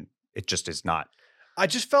then it just is not. I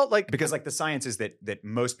just felt like, because like the science is that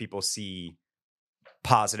most people see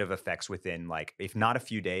positive effects within, like, if not a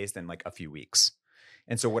few days, then like a few weeks.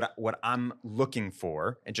 And so what I'm looking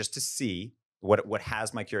for, and just to see what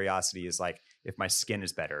has my curiosity, is like if my skin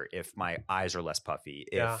is better, if my eyes are less puffy,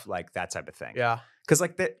 if like that type of thing. Yeah. Because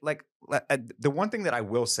the one thing that I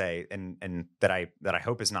will say, and that I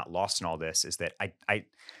hope is not lost in all this, is that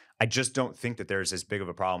I just don't think that there's as big of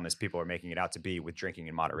a problem as people are making it out to be with drinking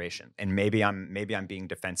in moderation. And maybe I'm being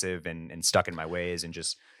defensive and stuck in my ways and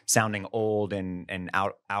just sounding old and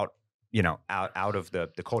out of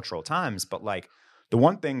the cultural times. But like the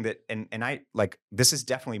one thing that, and I like, this is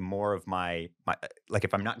definitely more of my like,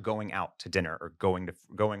 if I'm not going out to dinner or going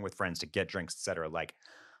with friends to get drinks, etc. Like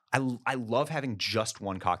I love having just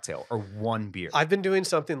one cocktail or one beer. I've been doing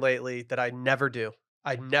something lately that I never do.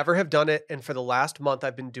 I never have done it. And for the last month,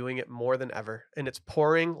 I've been doing it more than ever. And it's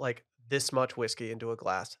pouring like this much whiskey into a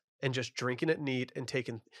glass and just drinking it neat and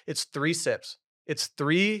it's 3 sips. It's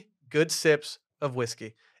 3 good sips of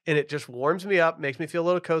whiskey. And it just warms me up, makes me feel a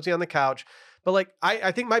little cozy on the couch. But like,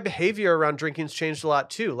 I think my behavior around drinking's changed a lot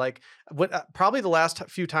too. Like probably the last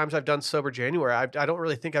few times I've done sober January, I don't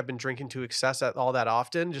really think I've been drinking to excess all that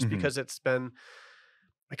often, just because it's been,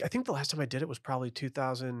 like, I think the last time I did it was probably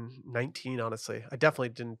 2019, honestly. I definitely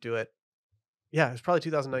didn't do it. Yeah, it was probably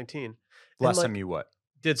 2019. Last time you what?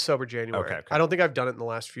 Did sober January. Okay. I don't think I've done it in the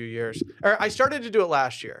last few years. Or I started to do it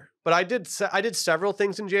last year, but I did several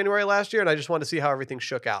things in January last year, and I just wanted to see how everything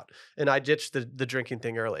shook out. And I ditched the drinking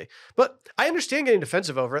thing early. But I understand getting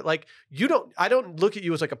defensive over it. Like, I don't look at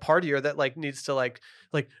you as like a partier that like needs to like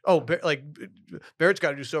Barrett's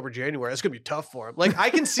got to do sober January. It's gonna be tough for him. Like,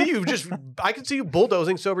 I can see you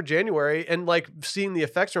bulldozing sober January and like seeing the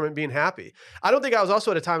effects from it, and being happy. I don't think I was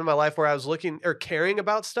also at a time in my life where I was looking or caring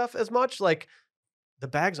about stuff as much, like the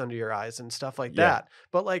bags under your eyes and stuff like that.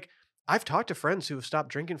 But like, I've talked to friends who have stopped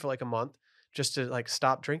drinking for like a month just to like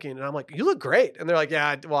stop drinking. And I'm like, you look great. And they're like,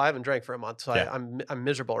 yeah, well, I haven't drank for a month. So I'm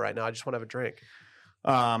miserable right now. I just want to have a drink.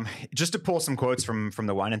 Just to pull some quotes from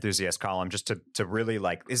the Wine Enthusiast column, just to really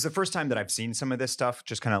like, this is the first time that I've seen some of this stuff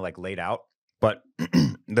just kind of like laid out. But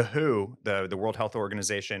the WHO, the World Health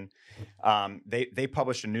Organization, they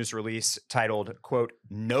published a news release titled, quote,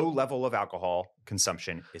 "No level of alcohol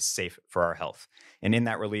consumption is safe for our health." And in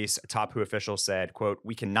that release, a top WHO official said, quote,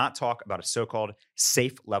 "We cannot talk about a so-called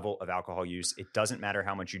safe level of alcohol use. It doesn't matter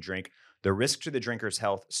how much you drink. The risk to the drinker's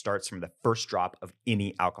health starts from the first drop of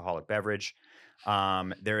any alcoholic beverage."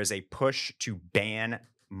 There is a push to ban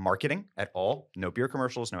marketing at all. No beer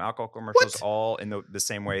commercials, no alcohol commercials, all in the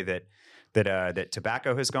same way that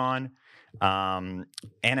tobacco has gone.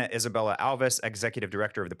 Ana Isabella Alves, executive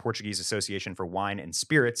director of the Portuguese Association for Wine and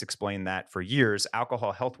Spirits, explained that for years,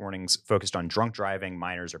 alcohol health warnings focused on drunk driving,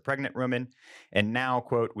 minors, or pregnant women. And now,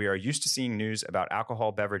 quote, "We are used to seeing news about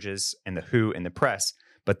alcohol beverages and the WHO in the press,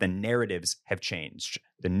 but the narratives have changed.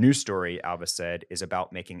 The news story," Alves said, "is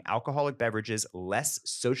about making alcoholic beverages less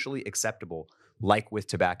socially acceptable, like with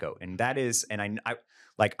tobacco." And that is, and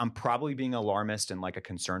I'm probably being alarmist and like a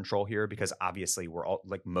concern troll here, because obviously we're all,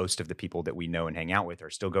 like, most of the people that we know and hang out with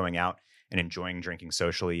are still going out and enjoying drinking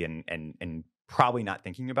socially and probably not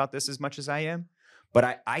thinking about this as much as I am.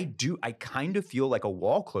 But I kind of feel like a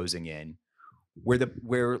wall closing in where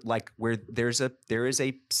there is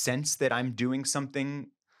a sense that I'm doing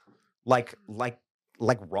something like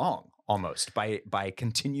wrong almost by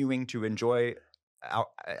continuing to enjoy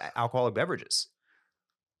alcoholic beverages.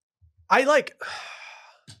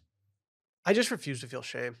 I just refuse to feel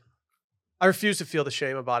shame. I refuse to feel the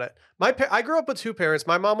shame about it. I grew up with two parents.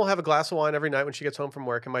 My mom will have a glass of wine every night when she gets home from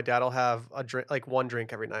work, and my dad will have a drink, like one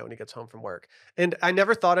drink every night when he gets home from work. And I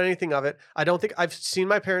never thought anything of it. I don't think I've seen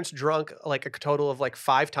my parents drunk like a total of like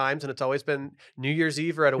 5 times, and it's always been New Year's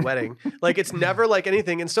Eve or at a wedding. Like it's never like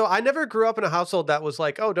anything. And so I never grew up in a household that was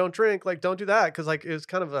like, oh, don't drink, like don't do that, because like it was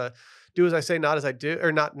kind of a do as I say, not as I do,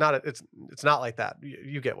 or not. It's not like that.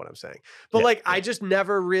 You get what I'm saying. But I just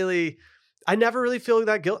I never really feel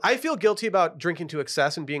that guilt. I feel guilty about drinking to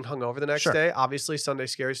excess and being hungover the next day. Obviously, Sunday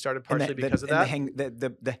Scaries started partially because of that.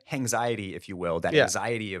 The anxiety, if you will, that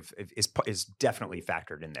anxiety is definitely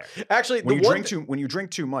factored in there. Actually, when you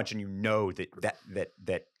drink too much and you know that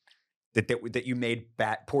you made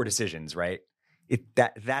poor decisions, right?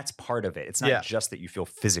 That's part of it. It's not just that you feel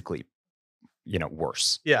physically,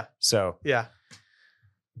 worse. Yeah. So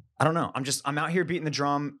I don't know. I'm out here beating the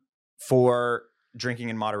drum for drinking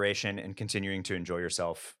in moderation and continuing to enjoy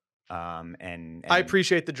yourself. And I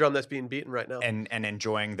appreciate the drum that's being beaten right now. And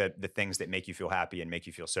enjoying the things that make you feel happy and make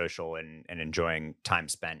you feel social, and enjoying time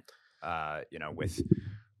spent,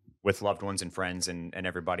 with loved ones and friends and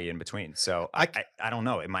everybody in between. So I don't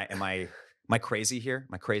know. Am I crazy here?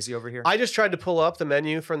 Am I crazy over here? I just tried to pull up the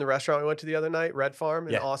menu from the restaurant we went to the other night, Red Farm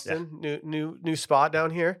in Austin, new spot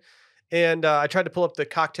down here. And I tried to pull up the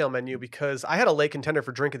cocktail menu because I had a late contender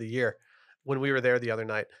for drink of the year when we were there the other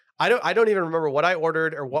night. I don't even remember what I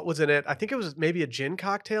ordered or what was in it. I think it was maybe a gin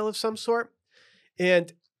cocktail of some sort.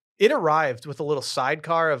 And it arrived with a little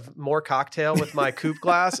sidecar of more cocktail with my coupe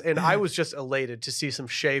glass. And I was just elated to see some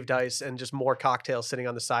shaved ice and just more cocktail sitting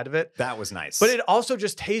on the side of it. That was nice. But it also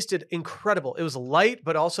just tasted incredible. It was light,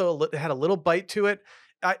 but also it had a little bite to it.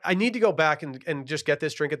 I need to go back and just get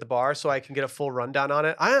this drink at the bar so I can get a full rundown on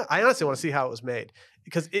it. I honestly want to see how it was made,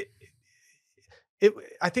 because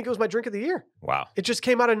I think it was my drink of the year. Wow. It just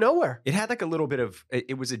came out of nowhere. It had like a little bit of,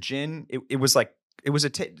 it was a gin. It was like, it was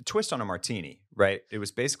a twist on a martini, right? It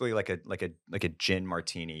was basically like a gin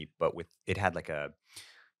martini, but it had like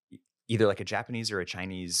either like a Japanese or a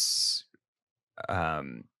Chinese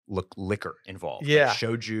liquor involved. Yeah. Like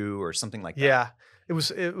shoju or something like that. Yeah.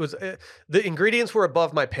 The ingredients were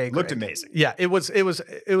above my pay grade. Looked amazing. Yeah, it was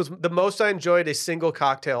the most I enjoyed a single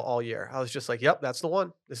cocktail all year. I was just like, yep, that's the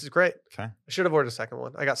one. This is great. Okay. I should have ordered a second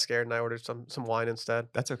one. I got scared and I ordered some wine instead.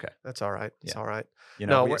 That's okay. That's all right. It's all right.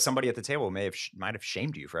 Somebody at the table might have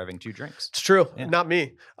shamed you for having 2 drinks. It's true. Yeah. Not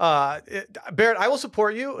me. Barrett, I will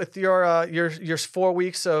support you with your 4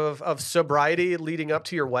 weeks of sobriety leading up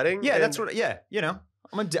to your wedding. Yeah, that's what. Yeah,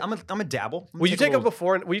 I'm a dabble. Will you take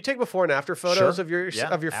before and after photos of your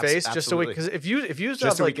face, just so because if you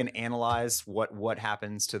so we can analyze what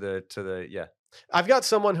happens to the. I've got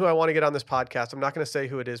someone who I want to get on this podcast. I'm not going to say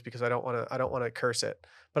who it is because I don't want to curse it.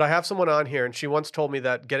 But I have someone on here, and she once told me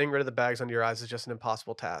that getting rid of the bags under your eyes is just an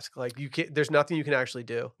impossible task. Like there's nothing you can actually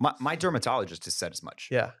do. My dermatologist has said as much.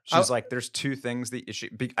 Yeah, she's like, there's 2 things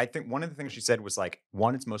that I think one of the things she said was like,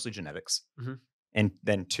 1, it's mostly genetics. Mm-hmm. And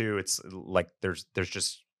then 2, it's like there's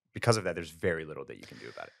just because of that, there's very little that you can do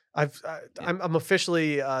about it. I'm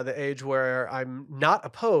officially the age where I'm not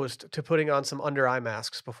opposed to putting on some under eye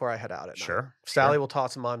masks before I head out at night. Sure. Sally will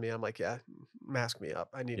toss them on me. I'm like, yeah, mask me up.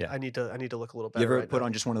 I need to look a little better. You ever put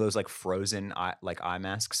on just one of those like frozen eye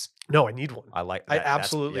masks? No, I need one. I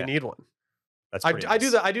absolutely need one. That's pretty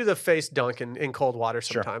nice. I do the face dunk in cold water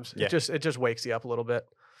sometimes. Sure. Yeah. It just wakes you up a little bit.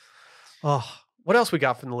 Oh, what else we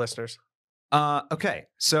got from the listeners? Okay.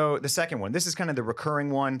 So the second one, this is kind of the recurring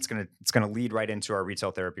one. It's gonna lead right into our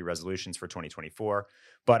retail therapy resolutions for 2024.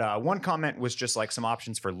 But one comment was just like some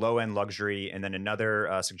options for low end luxury, and then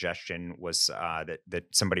another suggestion was that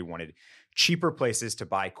somebody wanted cheaper places to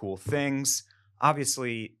buy cool things.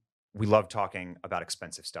 Obviously, we love talking about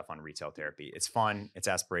expensive stuff on retail therapy. It's fun. It's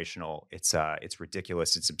aspirational. It's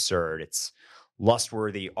ridiculous. It's absurd. It's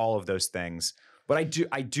lust-worthy. All of those things. But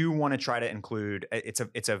I do want to try to include. It's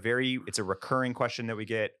a recurring question that we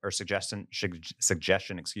get, or suggestion,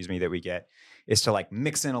 that we get, is to like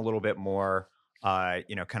mix in a little bit more, kind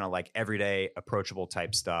of like everyday approachable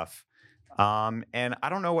type stuff. And I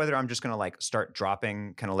don't know whether I'm just gonna like start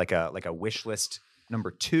dropping kind of like a wish list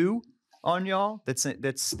number 2 on y'all. That's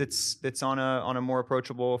on a more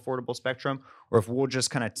approachable, affordable spectrum, or if we'll just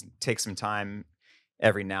kind of take some time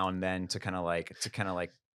every now and then to kind of like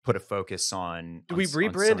put a focus on. Do we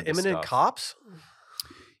rebrand Imminent Cops?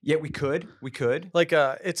 Yeah, we could. Like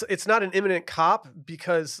it's not an imminent cop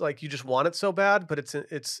because like you just want it so bad, but it's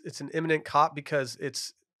an imminent cop because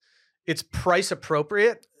it's price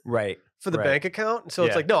appropriate. Right. for the Right. bank account. And so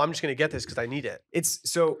it's Yeah. like, no, I'm just going to get this because I need it. It's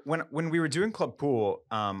so when we were doing Club Pool,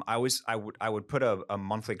 I would put a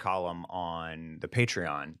monthly column on the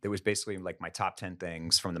Patreon that was basically like my top 10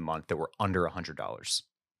 things from the month that were under $100.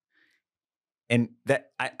 And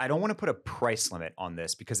that I don't want to put a price limit on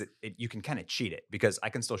this because you can kind of cheat it, because I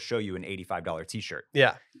can still show you an $85 t-shirt.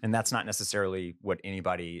 Yeah. And that's not necessarily what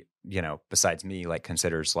anybody, besides me, like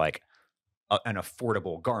considers like an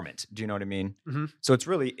affordable garment. Do you know what I mean? Mm-hmm. So it's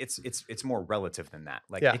really, it's more relative than that.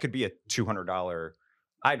 Like Yeah. it could be a $200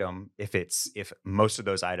 item if most of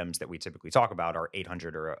those items that we typically talk about are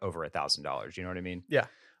 $800 or over $1,000. You know what I mean? Yeah.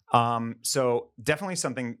 So definitely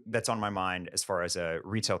something that's on my mind as far as a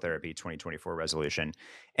Retail Therapy 2024 resolution.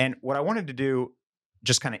 And what I wanted to do,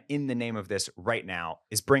 just kind of in the name of this right now,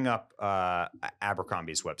 is bring up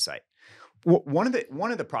Abercrombie's website. One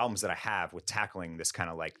of the problems that I have with tackling this kind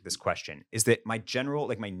of like this question is that my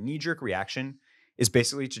knee-jerk reaction is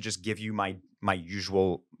basically to just give you my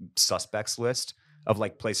usual suspects list of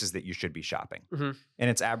like places that you should be shopping. Mm-hmm. And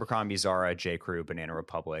it's Abercrombie, Zara, J. Crew, Banana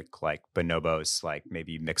Republic, like Bonobos, like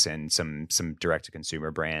maybe mix in some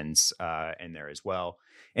direct-to-consumer brands in there as well.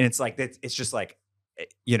 And it's like that. It's just like,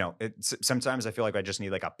 sometimes I feel like I just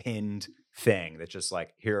need like a pinned thing that's just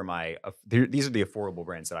like, here are my these are the affordable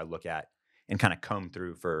brands that I look at and kind of comb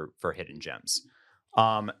through for hidden gems.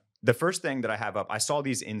 The first thing that I have up, I saw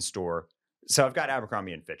these in store. So I've got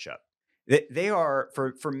Abercrombie and Fitch up. They are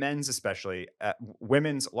for men's, especially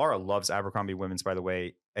women's. Laura loves Abercrombie women's, by the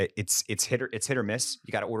way. It's hit or miss.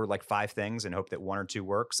 You got to order like 5 things and hope that 1 or 2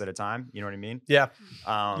 works at a time. You know what I mean? Yeah.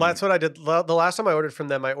 That's what I did. The last time I ordered from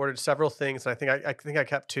them, I ordered several things, and I think I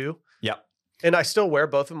kept 2. Yep. And I still wear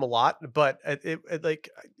both of them a lot, but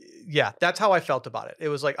that's how I felt about it. It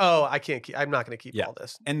was like, oh, I'm not going to keep all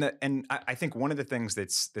this. And I think one of the things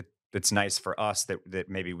that's nice for us that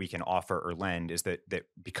maybe we can offer or lend is that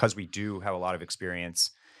because we do have a lot of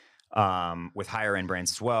experience with higher end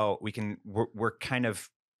brands as well, we're kind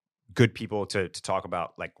of good people to talk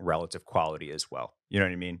about like relative quality as well. You know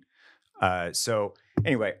what I mean? So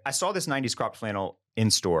anyway, I saw this 90s cropped flannel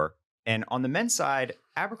in store. And on the men's side,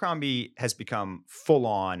 Abercrombie has become full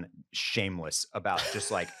on shameless about just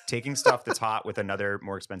like taking stuff that's hot with another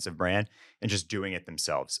more expensive brand and just doing it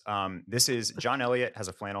themselves. This is John Elliott has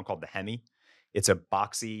a flannel called the Hemi. It's a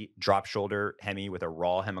boxy drop shoulder Hemi with a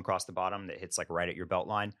raw hem across the bottom that hits like right at your belt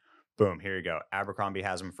line. Boom, here you go. Abercrombie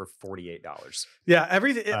has them for $48. Yeah,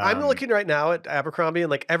 everything. I'm looking right now at Abercrombie, and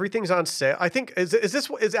like everything's on sale. I think is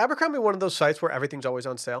Abercrombie one of those sites where everything's always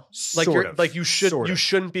on sale? Like you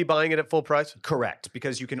shouldn't be buying it at full price. Correct,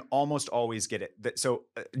 because you can almost always get it. So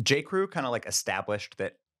J. Crew kind of like established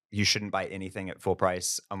that you shouldn't buy anything at full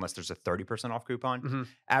price unless there's a 30% off coupon. Mm-hmm.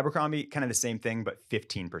 Abercrombie, kind of the same thing, but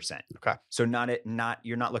 15%. Okay. So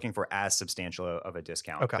you're not looking for as substantial of a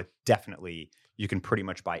discount. Okay. But definitely you can pretty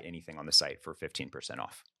much buy anything on the site for 15%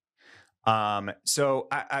 off. So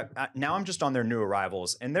I now I'm just on their new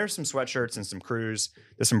arrivals, and there's some sweatshirts and some crews.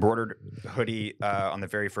 There's some embroidered hoodie on the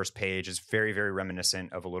very first page. It's very, very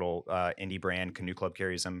reminiscent of a little indie brand. Canoe Club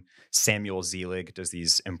carries them. Samuel Zelig does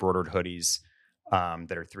these embroidered hoodies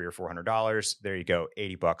that are $300 or $400. There you go,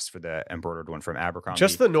 $80 for the embroidered one from Abercrombie.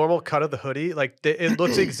 Just the normal cut of the hoodie, like it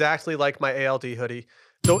looks exactly like my ALD hoodie.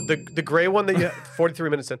 The gray one that you have, 43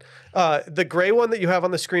 minutes in, the gray one that you have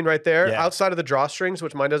on the screen right there, outside of the drawstrings,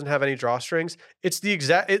 which mine doesn't have any drawstrings,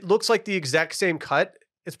 it looks like the exact same cut.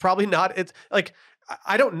 It's probably not. It's like,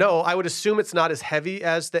 I don't know. I would assume it's not as heavy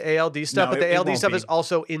as the ALD stuff, but the ALD stuff is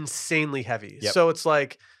also insanely heavy. Yep. So it's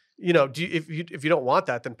like, if you don't want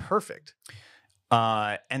that, then perfect.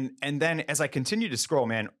 And then as I continue to scroll,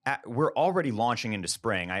 man, we're already launching into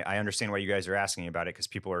spring. I understand why you guys are asking about it because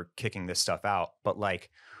people are kicking this stuff out. But like,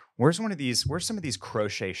 where's some of these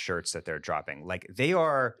crochet shirts that they're dropping? Like they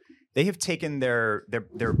have taken their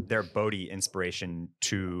Bodhi inspiration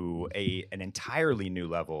to an entirely new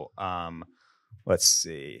level. Let's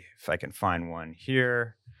see if I can find one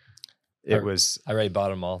here. I already bought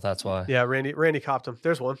them all. That's why. Yeah, Randy copped them.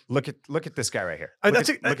 There's one. Look at this guy right here.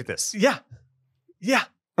 Look at this. Yeah.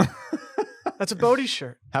 That's a Bodhi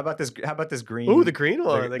shirt. How about this green? Ooh, the green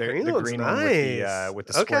one. The green one's nice. With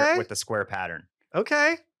the square pattern.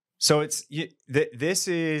 Okay. So this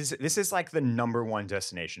is like the number one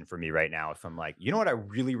destination for me right now. If I'm like, you know what I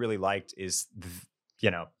really, really liked is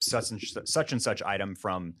such and such item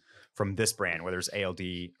from this brand, whether it's ALD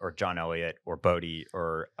or John Elliott or Bodhi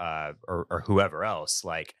or whoever else.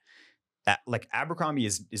 Like Abercrombie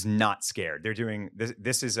is not scared. They're doing this.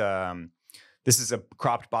 This is a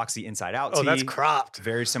cropped boxy inside out tee. Oh, that's cropped.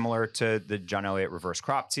 Very similar to the John Elliott reverse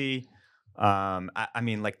crop tee. I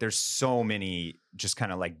mean, like there's so many just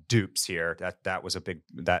kind of like dupes here. That was the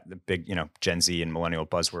big, Gen Z and millennial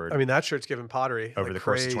buzzword. I mean, that shirt's giving pottery over like the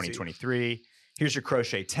crazy. course of 2023. Here's your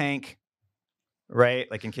crochet tank, right?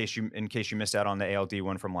 Like in case you missed out on the ALD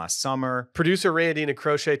one from last summer. Producer Randy in a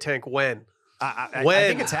crochet tank when? I When?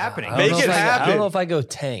 think it's happening. Make it happen. I don't know if I go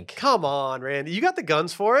tank. Come on, Randy. You got the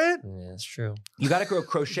guns for it? Yeah, that's true. You got to go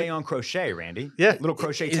crochet on crochet, Randy. Yeah. Little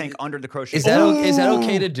crochet tank under the crochet. Is that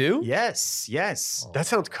okay to do? Yes. That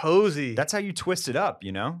sounds cozy. That's how you twist it up,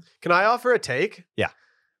 you know? Can I offer a take? Yeah.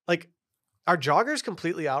 Like, are joggers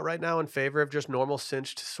completely out right now in favor of just normal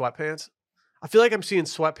cinched sweatpants? I feel like I'm seeing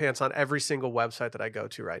sweatpants on every single website that I go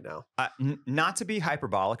to right now. Not to be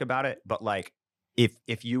hyperbolic about it, but like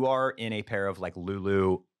if you are in a pair of like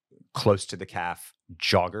Lulu close to the calf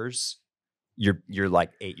joggers, you're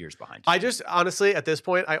like 8 years behind. I just honestly at this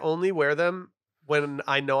point I only wear them when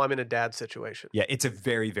I know I'm in a dad situation. Yeah, it's a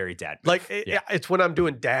very, very dad move. Like it's when I'm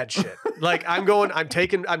doing dad shit. Like I'm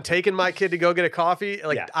taking my kid to go get a coffee.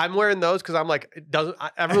 Like I'm wearing those because I'm like,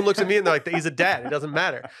 everyone looks at me and they're like, he's a dad. It doesn't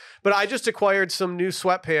matter. But I just acquired some new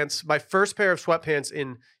sweatpants, my first pair of sweatpants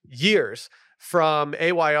in years from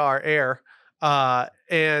AYR Air.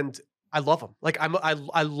 And I love them. Like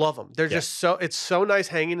I love them. They're just it's so nice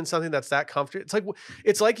hanging in something that's that comfortable.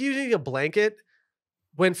 It's like using a blanket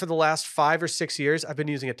when for the last 5 or 6 years, I've been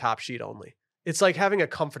using a top sheet only. It's like having a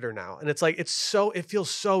comforter now. And it's like, it feels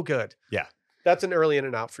so good. Yeah. That's an early in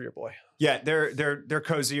and out for your boy. Yeah. They're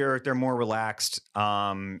cozier. They're more relaxed.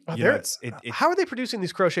 How are they producing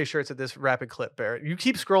these crochet shirts at this rapid clip, Barrett? You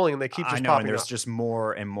keep scrolling and they keep just popping and there's up. just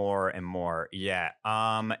more and more and more. Yeah.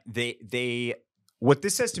 What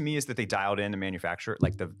this says to me is that they dialed in the manufacturer,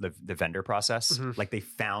 like the vendor process. Mm-hmm. Like they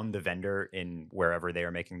found the vendor in wherever they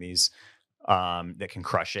are making these that can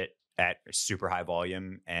crush it at super high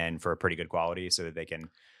volume and for a pretty good quality so that they can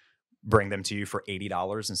bring them to you for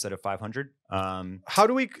 $80 instead of $500. How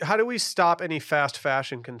do we stop any fast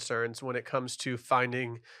fashion concerns when it comes to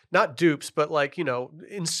finding not dupes, but like,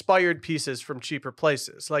 inspired pieces from cheaper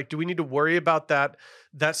places? Like, do we need to worry about that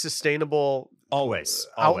sustainable always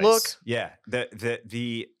outlook? Yeah.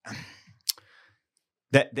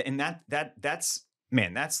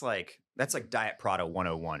 That's like Diet Prada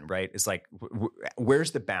 101, right? It's like,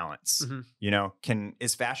 where's the balance? Mm-hmm.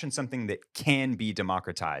 Is fashion something that can be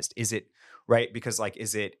democratized? Is it right? Because like,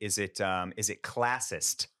 is it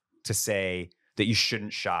classist to say that you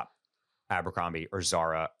shouldn't shop Abercrombie or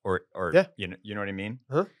Zara or you know what I mean?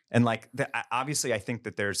 Huh? And like, obviously, I think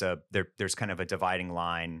that there's kind of a dividing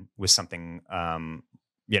line with something, and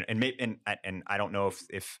I don't know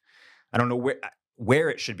if I don't know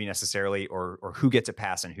where it should be necessarily or who gets a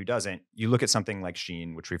pass and who doesn't. You look at something like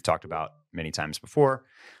Shein, which we've talked about many times before,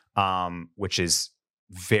 which is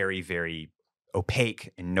very, very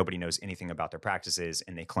opaque and nobody knows anything about their practices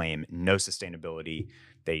and they claim no sustainability.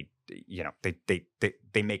 They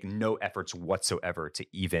make no efforts whatsoever to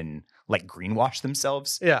even like greenwash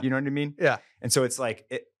themselves. Yeah. You know what I mean? Yeah. And so it's like,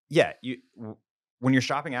 when you're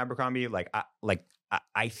shopping Abercrombie,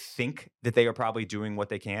 I think that they are probably doing what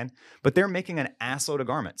they can, but they're making an assload of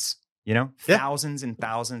garments, thousands and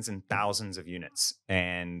thousands and thousands of units.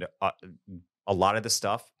 And a lot of the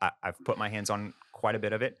stuff, I've put my hands on quite a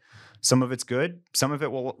bit of it. Some of it's good. Some of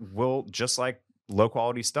it will just like low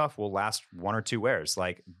quality stuff will last 1 or 2 wears.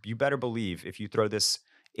 Like you better believe if you throw this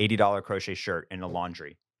 $80 crochet shirt in the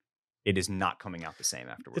laundry, it is not coming out the same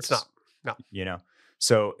afterwards. It's not. No.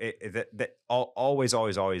 So always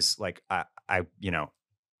like I'm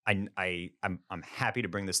happy to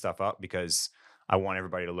bring this stuff up because I want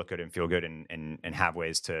everybody to look good and feel good and have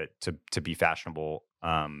ways to be fashionable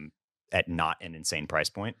at not an insane price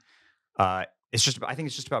point. I think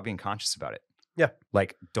it's just about being conscious about it. Yeah.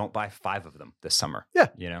 Like don't buy 5 of them this summer. Yeah.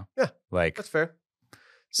 Yeah. Like that's fair.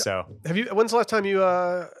 So when's the last time you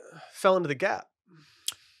fell into the Gap?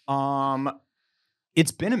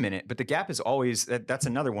 It's been a minute, but the Gap is always that's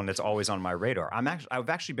another one that's always on my radar. I've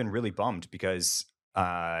actually been really bummed because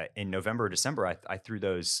in November or December I threw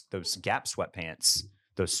those Gap sweatpants,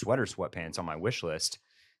 those sweater sweatpants on my wish list,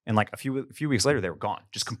 and like a few weeks later they were gone,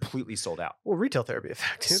 just completely sold out. Well, retail therapy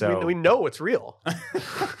effect. So, we know it's real.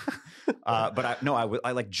 But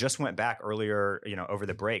I like just went back earlier, over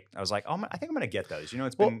the break. I was like, I think I'm gonna get those.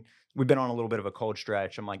 We've been on a little bit of a cold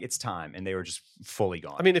stretch. I'm like, it's time, and they were just fully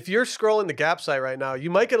gone. I mean, if you're scrolling the Gap site right now, you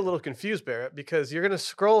might get a little confused, Barrett, because you're going to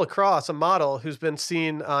scroll across a model who's been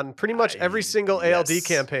seen on pretty much every single ALD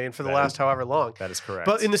campaign for the last however long. That is correct.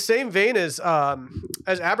 But in the same vein as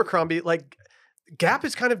Abercrombie, like Gap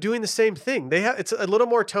is kind of doing the same thing. It's a little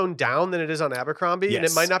more toned down than it is on Abercrombie, and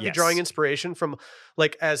it might not be drawing inspiration from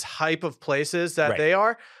like as hype of places that they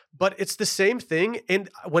are, but it's the same thing. And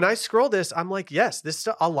when I scroll this, I'm like, yes,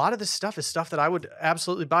 a lot of this stuff is stuff that I would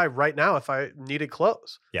absolutely buy right now if I needed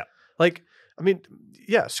clothes. Yeah. Like, I mean,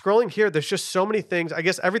 yeah, scrolling here, there's just so many things. I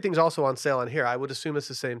guess everything's also on sale on here. I would assume it's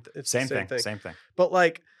the same. It's the same thing. Same thing. But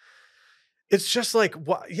like, it's just like,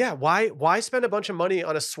 why spend a bunch of money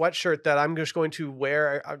on a sweatshirt that I'm just going to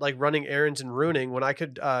wear like running errands and ruining when I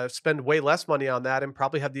could spend way less money on that and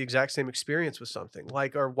probably have the exact same experience with something?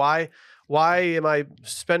 Like, or why am I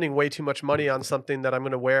spending way too much money on something that I'm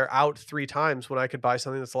going to wear out 3 times when I could buy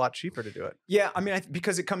something that's a lot cheaper to do it? Yeah, I mean,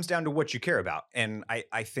 because it comes down to what you care about. And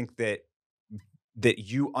I think that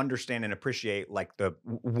you understand and appreciate like the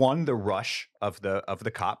rush of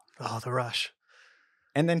the cop. Oh, the rush.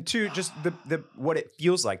 And then 2, just the what it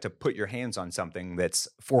feels like to put your hands on something that's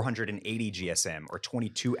 480 GSM or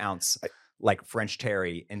 22 ounce like French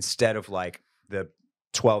terry instead of like the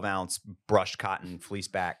 12 ounce brushed cotton fleece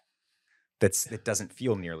back. It doesn't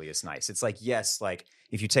feel nearly as nice. It's like, yes, like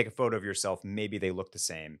if you take a photo of yourself, maybe they look the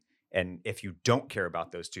same. And if you don't care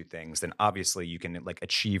about those 2 things, then obviously you can like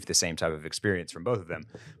achieve the same type of experience from both of them.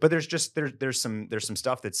 But there's some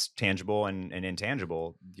stuff that's tangible and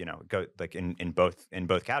intangible, you know, like in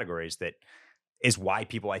both categories. That is why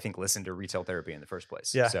people, I think, listen to retail therapy in the first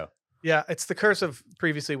place. Yeah. So yeah, it's the curse of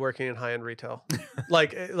previously working in high-end retail.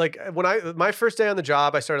 like when my first day on the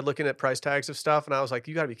job, I started looking at price tags of stuff, and I was like,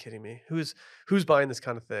 "You got to be kidding me! Who's buying this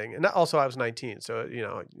kind of thing?" And also, I was 19, so you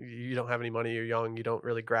know, you don't have any money, you're young, you don't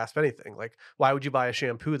really grasp anything. Like, why would you buy a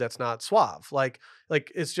shampoo that's not Suave? Like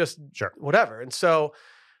it's just whatever. And so,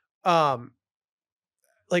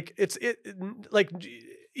 like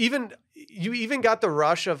you even got the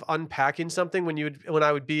rush of unpacking something when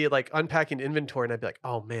I would be like unpacking inventory, and I'd be like,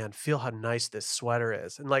 oh man, feel how nice this sweater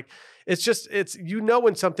is. And like, it's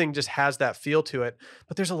when something just has that feel to it.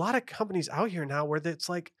 But there's a lot of companies out here now where it's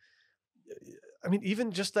like, I mean,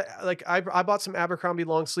 even just I bought some Abercrombie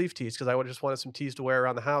long sleeve tees because I just wanted some tees to wear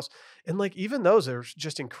around the house. And like, even those are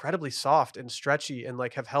just incredibly soft and stretchy and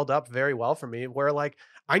like have held up very well for me, where like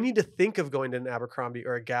I need to think of going to an Abercrombie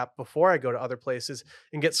or a Gap before I go to other places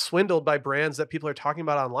and get swindled by brands that people are talking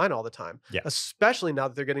about online all the time. Yeah. Especially now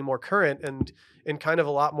that they're getting more current and kind of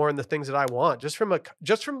a lot more in the things that I want. Just from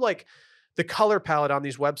like the color palette on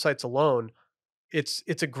these websites alone, it's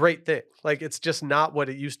a great thing. Like, it's just not what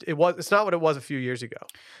it's not what it was a few years ago.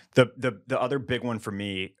 The other big one for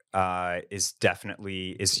me is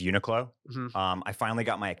Uniqlo. Mm-hmm. I finally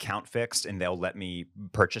got my account fixed, and they'll let me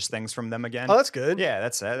purchase things from them again. Oh, that's good. Yeah,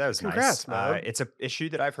 that was Congrats, nice. man. It's an issue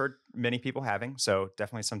that I've heard many people having, so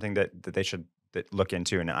definitely something that they should look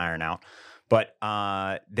into and iron out. But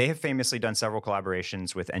they have famously done several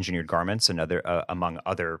collaborations with Engineered Garments and among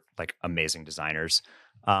other like amazing designers.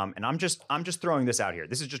 And I'm just throwing this out here.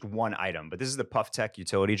 This is just one item, but this is the Puff Tech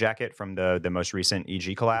utility jacket from the most recent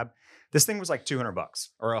EG collab. This thing was like $200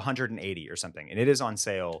 or $180 or something, and it is on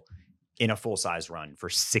sale in a full size run for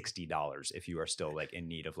 $60 if you are still like in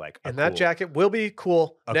need of like that jacket will be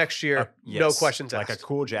cool next year. Yes, no questions asked. Like a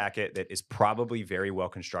cool jacket that is probably very well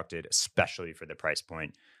constructed, especially for the price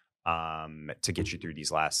point, to get you through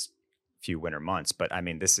these last few winter months. But I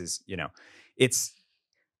mean, this is, you know,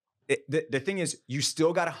 the thing is, you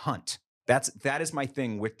still got to hunt. That is my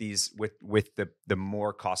thing with these with the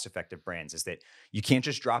more cost effective brands, is that you can't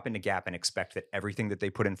just drop into Gap and expect that everything that they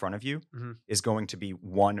put in front of you mm-hmm. is going to be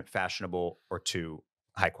 1, fashionable, or 2,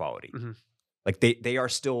 high quality. Mm-hmm. Like they are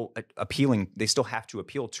still appealing. They still have to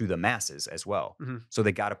appeal to the masses as well. Mm-hmm. So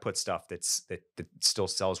they got to put stuff that still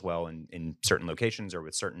sells well in certain locations or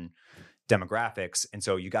with certain demographics. And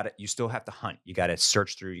so you still have to hunt. You got to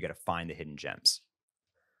search through. You got to find the hidden gems.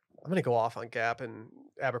 I'm gonna go off on Gap and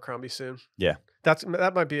Abercrombie soon. Yeah,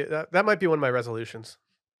 that might be one of my resolutions.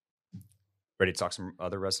 Ready to talk some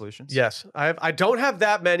other resolutions? Yes, I don't have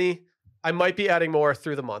that many. I might be adding more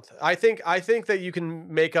through the month. I think that you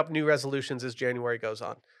can make up new resolutions as January goes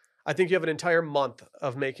on. I think you have an entire month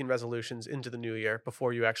of making resolutions into the new year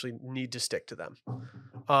before you actually need to stick to them.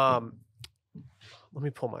 Let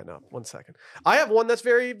me pull mine up. 1 second. I have one that's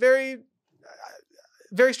very, very,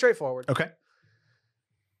 very straightforward. Okay.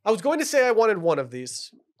 I was going to say I wanted one of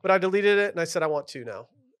these, but I deleted it and I said I want 2 now.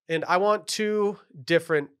 And I want 2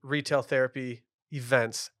 different retail therapy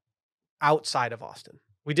events outside of Austin.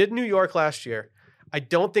 We did New York last year. I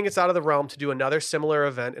don't think it's out of the realm to do another similar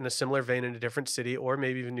event in a similar vein in a different city, or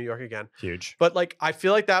maybe even New York again. Huge. But like, I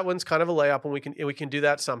feel like that one's kind of a layup, and we can do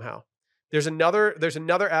that somehow. There's another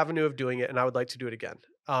avenue of doing it, and I would like to do it again.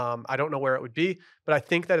 I don't know where it would be, but I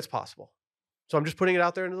think that it's possible. So I'm just putting it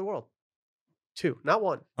out there into the world. 2, not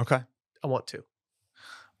 1. Okay. I want 2.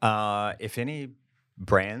 If any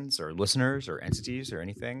brands or listeners or entities or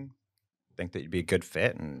anything think that you'd be a good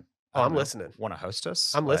fit and I'm listening. want to host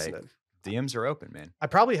us, I'm listening. DMs are open, man. I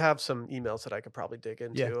probably have some emails that I could probably dig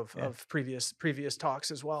into Yeah, of previous talks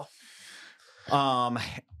as well.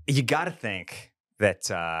 You got to think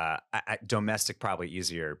that domestic probably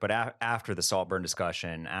easier, but after the Saltburn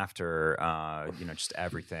discussion, after just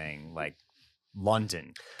everything, like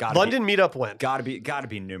London meetup when? Gotta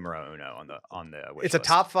be numero uno on the wish It's a list.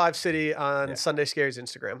 top 5 city on Sunday Scaries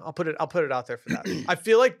Instagram. I'll put it out there for that. I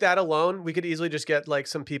feel like that alone, we could easily just get like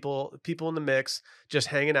some people in the mix, just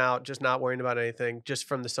hanging out, just not worrying about anything, just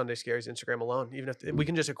from the Sunday Scaries Instagram alone. Even if we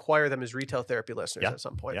can just acquire them as retail therapy listeners at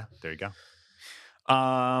some point. Yeah, there you go.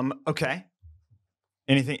 Okay.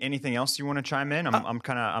 Anything else you want to chime in?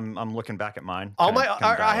 I'm looking back at mine.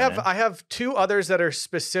 I have 2 others that are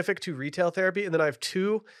specific to retail therapy, and then I have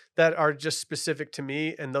 2 that are just specific to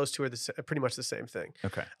me, and those 2 are pretty much the same thing.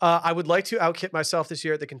 Okay. I would like to outkit myself this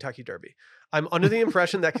year at the Kentucky Derby. I'm under the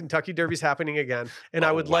impression that Kentucky Derby's happening again, and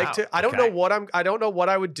I would like to. I don't know what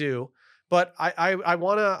I would do, but I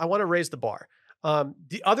wanna raise the bar.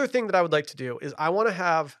 The other thing that I would like to do is I want to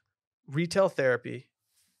have retail therapy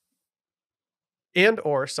and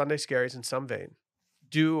or Sunday Scaries in some vein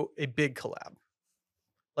do a big collab,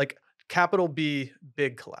 like capital B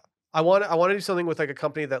big collab. I want to do something with like a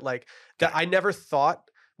company that I never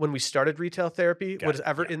thought when we started retail therapy was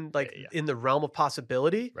ever in the realm of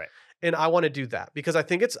possibility. Right. And I want to do that because I don't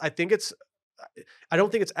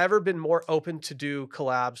think it's ever been more open to do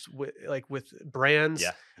collabs with brands.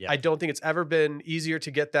 Yeah. I don't think it's ever been easier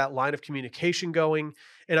to get that line of communication going.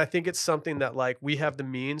 And I think it's something that we have the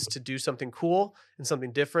means to do something cool and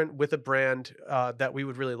something different with a brand that we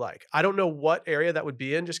would really like. I don't know what area that would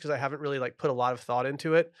be in just because I haven't really put a lot of thought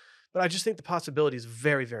into it, but I just think the possibility is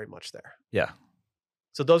very, very much there. Yeah.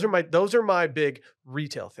 So those are my big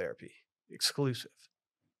retail therapy exclusive.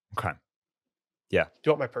 Okay. Yeah. Do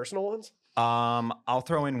you want my personal ones? I'll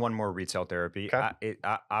throw in one more retail therapy. Okay.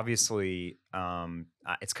 Obviously,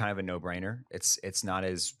 it's kind of a no-brainer. It's not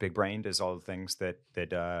as big-brained as all the things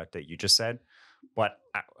that you just said, but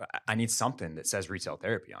I need something that says retail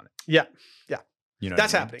therapy on it. Yeah. You know,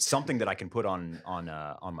 that's happening. Something that I can put on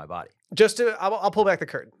my body. I'll pull back the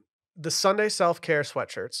curtain. The Sunday self-care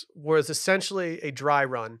sweatshirts was essentially a dry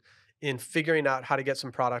run in figuring out how to get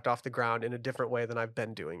some product off the ground in a different way than I've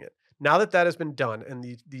been doing it. Now that has been done and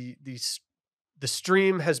the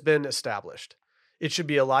stream has been established, it should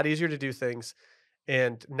be a lot easier to do things.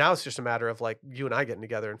 And now it's just a matter of you and I getting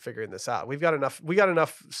together and figuring this out. We got enough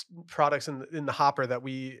products in the hopper that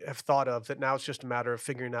we have thought of that now it's just a matter of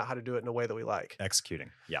figuring out how to do it in a way that we like. Executing.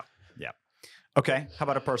 Yeah. Okay. How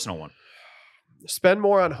about a personal one? Spend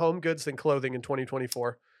more on home goods than clothing in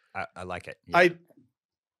 2024. I like it. Yeah.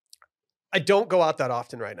 I don't go out that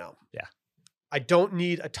often right now. Yeah. I don't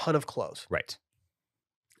need a ton of clothes. Right.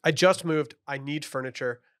 I just moved. I need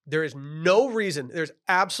furniture. There's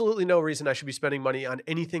absolutely no reason I should be spending money on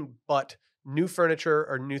anything but new furniture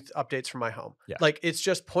or new updates for my home. Yeah. It's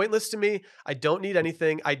just pointless to me. I don't need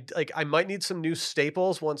anything. I might need some new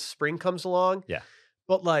staples once spring comes along. Yeah.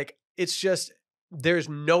 But it's just, there's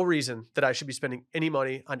no reason that I should be spending any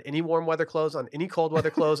money on any warm weather clothes, on any cold weather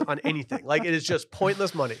clothes, on anything. It is just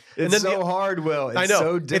pointless money. It's hard, Will. It's I know.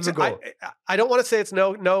 So difficult. I don't want to say it's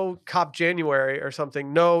no cop January or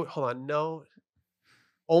something. No, hold on. No.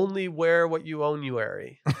 Only wear what you own,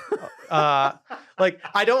 you-ary. I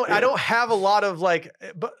don't have a lot of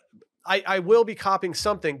but I will be copying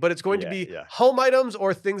something, but it's going to be home items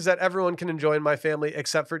or things that everyone can enjoy in my family,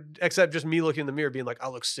 except just me looking in the mirror being like, I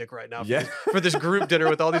look sick right now for this group dinner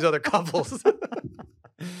with all these other couples.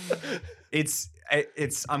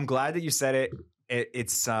 I'm glad that you said it.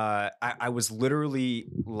 I was literally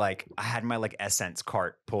I had my Essence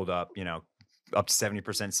cart pulled up, up to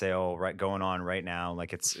 70% sale, right, going on right now.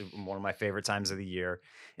 It's one of my favorite times of the year.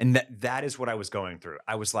 And that is what I was going through.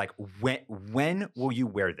 I was like, when will you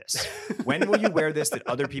wear this? When will you wear this that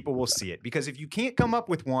other people will see it? Because if you can't come up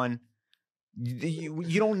with one,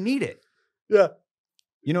 you don't need it. Yeah.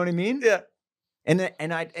 You know what I mean? Yeah. And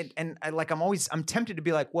I'm tempted to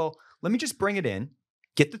be like, well, let me just bring it in,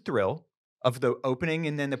 get the thrill of the opening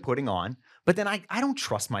and then the putting on. But then I don't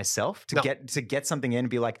trust myself to get something in and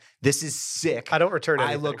be like, this is sick. I don't return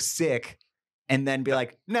anything. I look sick. And then be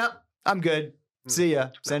like, no, I'm good. See ya.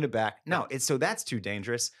 Send it back. No, so that's too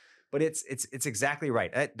dangerous. But it's exactly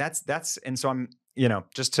right. And so I'm,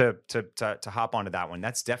 just to hop onto that one,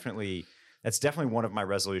 that's definitely one of my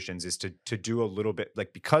resolutions is to do a little bit,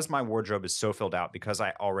 because my wardrobe is so filled out, because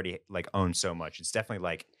I already own so much. It's definitely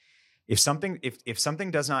if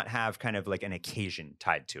something does not have kind of like an occasion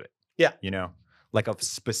tied to it, Yeah. you know, like a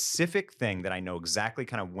specific thing that I know exactly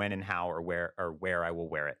kind of when and how or where I will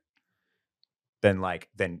wear it, then I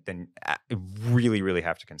really, really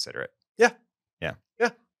have to consider it. Yeah. Yeah. Yeah.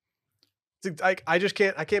 I just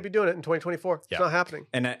can't. I can't be doing it in 2024. It's not happening.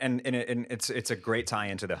 And it's a great tie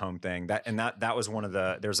into the home thing. That was one of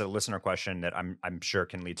the. There's a listener question that I'm sure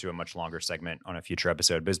can lead to a much longer segment on a future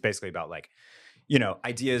episode. But it's basically about like, you know,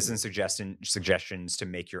 ideas and suggestions to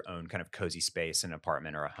make your own kind of cozy space, an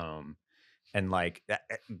apartment or a home. And like that,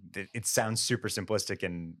 it sounds super simplistic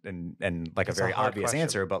and like a very obvious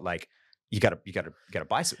answer, but like you gotta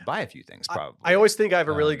buy a few things probably. I always think I have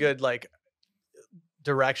a really good like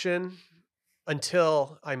direction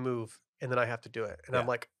until I move, and then I have to do it, and I'm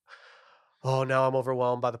like, oh, now I'm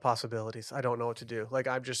overwhelmed by the possibilities. I don't know what to do. Like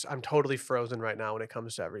I'm totally frozen right now when it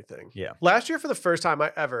comes to everything. Yeah. Last year, for the first time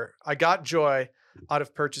I got joy out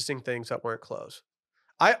of purchasing things that weren't clothes.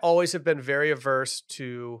 I always have been very averse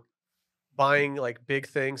to buying like big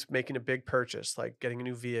things, making a big purchase, like getting a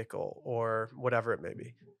new vehicle or whatever it may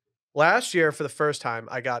be. Last year, for the first time,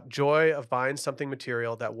 I got joy of buying something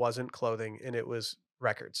material that wasn't clothing, and it was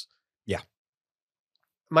records. Yeah.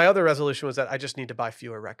 My other resolution was that I just need to buy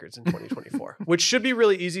fewer records in 2024, which should be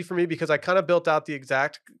really easy for me because I kind of built out the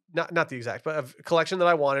exact, not the exact, but a collection that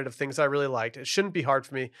I wanted of things that I really liked. It shouldn't be hard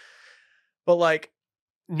for me. But like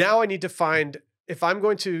now I need to find, if I'm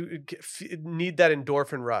going to need that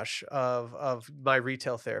endorphin rush of my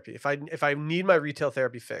retail therapy, if I need my retail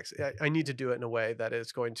therapy fix, I need to do it in a way that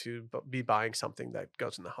is going to be buying something that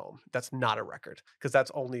goes in the home. That's not a record because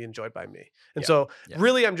that's only enjoyed by me. And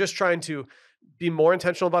really I'm just trying to be more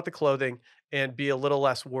intentional about the clothing and be a little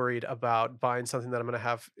less worried about buying something that I'm going to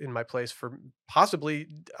have in my place for possibly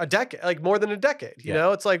a decade, like more than a decade. You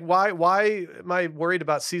know, it's like, why am I worried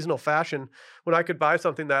about seasonal fashion when I could buy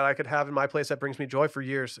something that I could have in my place that brings me joy for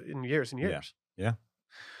years and years and years? Yeah.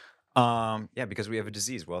 Because we have a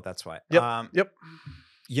disease. Well, that's why. Yep.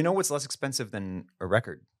 You know what's less expensive than a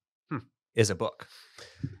record is a book.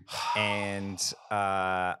 And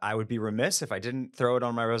I would be remiss if I didn't throw it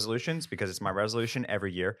on my resolutions because it's my resolution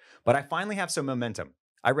every year. But I finally have some momentum.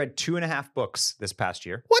 I read 2.5 books this past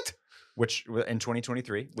year. What? Which in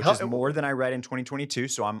 2023, which is more than I read in 2022.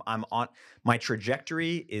 So I'm on my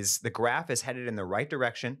trajectory. Is the graph is headed in the right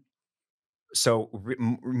direction. So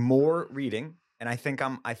more reading, and I think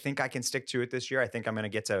I can stick to it this year. I think I'm going to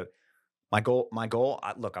get to my goal.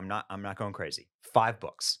 Look, I'm not going crazy. 5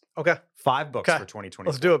 books. Okay. 5 books for 2024.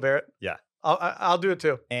 Let's do it, Barrett. Yeah. I'll do it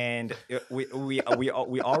too. And we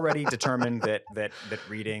already determined that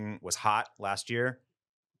reading was hot last year.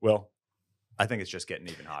 Well, I think it's just getting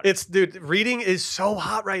even hotter. Dude, reading is so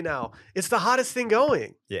hot right now. It's the hottest thing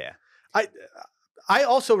going. Yeah. I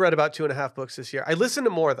also read about 2.5 books this year. I listened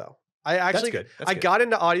to more though. That's good. I got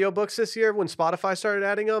into audiobooks this year when Spotify started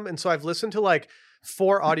adding them. And so I've listened to like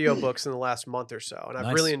 4 audiobooks in the last month or so. And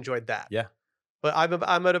I've really enjoyed that. Yeah. But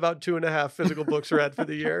I'm at about 2.5 physical books read for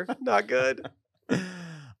the year. Not good.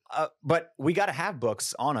 But we got to have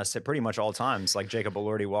books on us at pretty much all times, like Jacob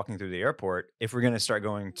Elordi walking through the airport, if we're going to start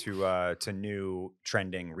going to new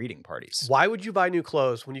trending reading parties. Why would you buy new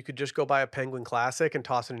clothes when you could just go buy a Penguin Classic and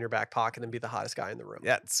toss it in your back pocket and be the hottest guy in the room?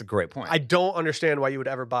 Yeah, that's a great point. I don't understand why you would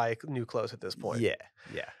ever buy new clothes at this point. Yeah.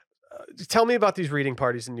 Tell me about these reading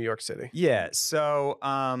parties in New York City. Yeah. So,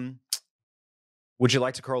 would you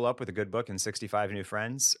like to curl up with a good book and 65 new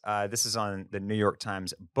friends? This is on the New York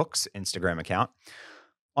Times Books Instagram account.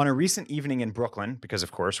 On a recent evening in Brooklyn, because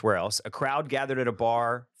of course, where else, a crowd gathered at a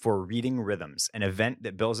bar for Reading Rhythms, an event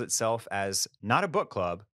that bills itself as not a book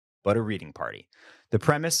club, but a reading party. The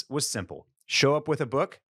premise was simple. Show up with a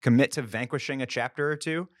book, commit to vanquishing a chapter or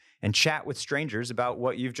two, and chat with strangers about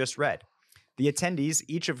what you've just read. The attendees,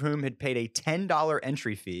 each of whom had paid a $10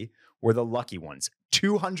 entry fee, were the lucky ones.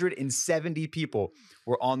 270 people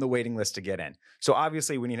were on the waiting list to get in. So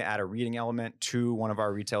obviously we need to add a reading element to one of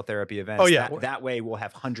our retail therapy events. Oh, yeah. That way we'll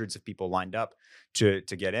have hundreds of people lined up to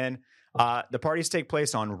get in. The parties take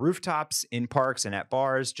place on rooftops, in parks, and at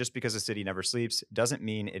bars. Just because a city never sleeps doesn't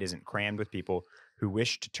mean it isn't crammed with people who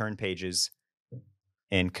wish to turn pages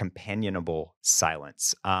in companionable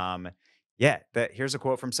silence. Here's a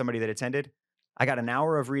quote from somebody that attended. I got an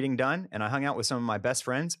hour of reading done, and I hung out with some of my best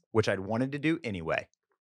friends, which I'd wanted to do anyway.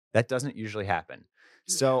 That doesn't usually happen.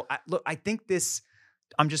 So, I think this,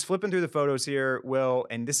 I'm just flipping through the photos here, Will,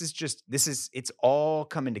 and it's all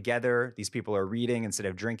coming together. These people are reading instead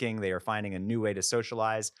of drinking. They are finding a new way to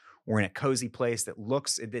socialize. We're in a cozy place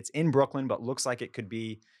it's in Brooklyn, but looks like it could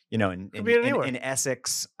be, in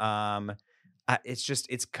Essex.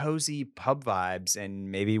 It's cozy pub vibes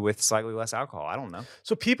and maybe with slightly less alcohol. I don't know.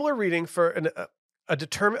 So people are reading for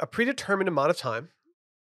a predetermined amount of time,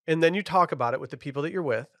 and then you talk about it with the people that you're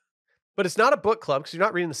with. But it's not a book club because you're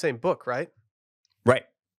not reading the same book, right? Right.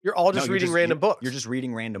 You're all just reading random books. You're just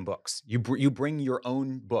reading random books. You bring your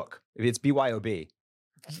own book. It's BYOB.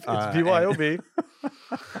 It's BYOB.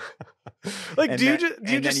 Like, do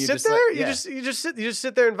you just sit there? Like, you just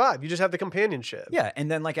sit there and vibe. You just have the companionship. Yeah,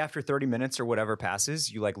 and then like after 30 minutes or whatever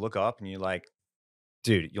passes, you like look up and you're like,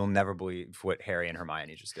 dude, you'll never believe what Harry and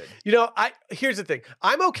Hermione just did. You know, here's the thing.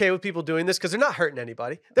 I'm okay with people doing this because they're not hurting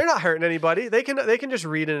anybody. They're not hurting anybody. They can just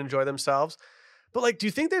read and enjoy themselves. But like, do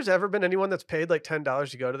you think there's ever been anyone that's paid like $10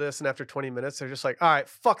 to go to this, and after 20 minutes they're just like, all right,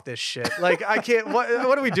 fuck this shit. Like, I can't. What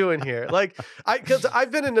are we doing here? Like, because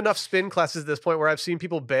I've been in enough spin classes at this point where I've seen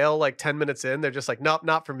people bail like 10 minutes in. They're just like, nope,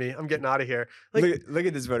 not for me. I'm getting out of here. Like, look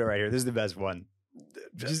at this photo right here. This is the best one.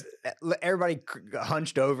 Just everybody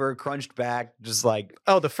hunched over, crunched back, just like.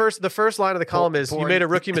 Oh, the first line of the column is, "You made a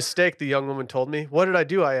rookie mistake." The young woman told me. "What did I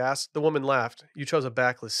do?" I asked. The woman laughed. "You chose a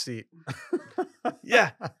backless seat."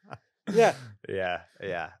 Yeah.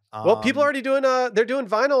 Well, people are already doing they're doing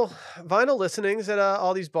vinyl listenings at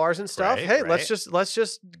all these bars and stuff. Right, hey, right. let's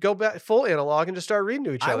just go back full analog and just start reading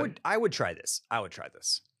to each other. I would try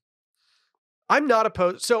this. I'm not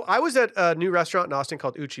opposed. So I was at a new restaurant in Austin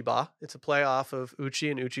called Uchiba. It's a play off of Uchi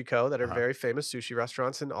and Uchiko that are very famous sushi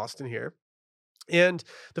restaurants in Austin here. And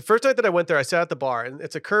the first night that I went there, I sat at the bar, and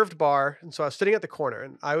it's a curved bar. And so I was sitting at the corner,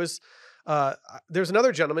 and there was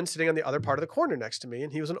another gentleman sitting on the other part of the corner next to me,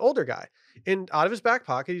 and he was an older guy. And out of his back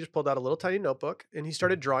pocket, he just pulled out a little tiny notebook, and he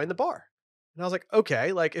started drawing the bar. And I was like,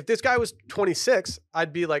 okay, like if this guy was 26,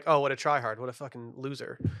 I'd be like, oh, what a tryhard, what a fucking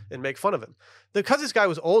loser, and make fun of him. Because this guy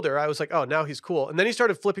was older, I was like, oh, now he's cool. And then he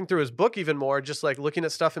started flipping through his book even more, just like looking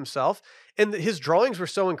at stuff himself. And his drawings were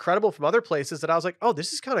so incredible from other places that I was like, oh,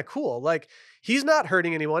 this is kind of cool. Like, he's not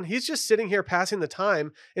hurting anyone. He's just sitting here passing the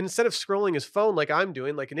time. And instead of scrolling his phone like I'm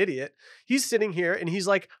doing, like an idiot, he's sitting here and he's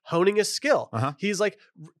like honing his skill. He's like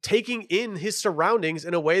taking in his surroundings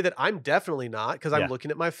in a way that I'm definitely not, because I'm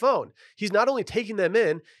looking at my phone. He's not only taking them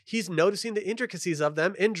in, he's noticing the intricacies of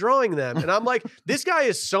them and drawing them. And I'm like, this guy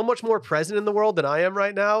is so much more present in the world than I am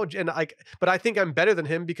right now. But I think I'm better than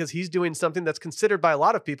him because he's doing something that's considered by a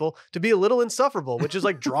lot of people to be a little insufferable, which is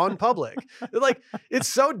like draw in public. Like, it's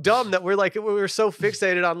so dumb that we're so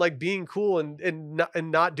fixated on like being cool and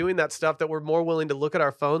not doing that stuff, that we're more willing to look at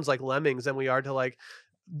our phones like lemmings than we are to like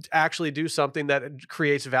actually do something that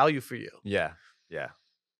creates value for you. Yeah.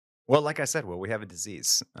 Well, like I said, we have a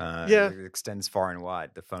disease. It extends far and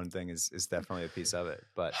wide. The phone thing is definitely a piece of it.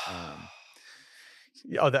 But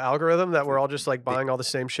the algorithm that we're all just like buying all the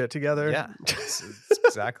same shit together. Yeah,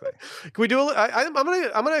 exactly. Can we do? I'm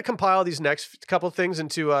gonna compile these next couple things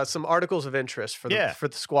into some articles of interest for the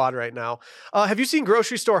squad right now. Have you seen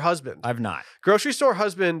Grocery Store Husband? I've not. Grocery Store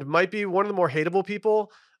Husband might be one of the more hateable people.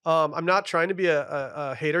 I'm not trying to be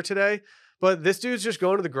a hater today, but this dude's just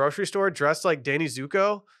going to the grocery store dressed like Danny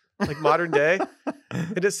Zuko, like modern day.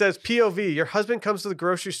 And it says, POV, your husband comes to the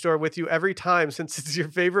grocery store with you every time since it's your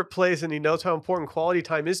favorite place and he knows how important quality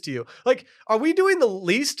time is to you. Like, are we doing the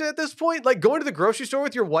least at this point? Like, going to the grocery store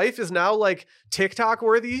with your wife is now like TikTok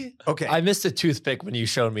worthy? Okay. I missed the toothpick when you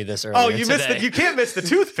showed me this earlier. Oh, you missed it. You can't miss the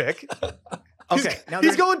toothpick. Okay.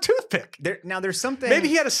 He's going toothpick. There's something. Maybe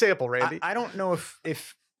he had a sample, Randy. I don't know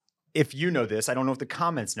if you know this. I don't know if the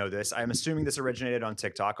comments know this. I'm assuming this originated on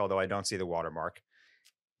TikTok, although I don't see the watermark.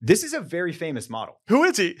 This is a very famous model. Who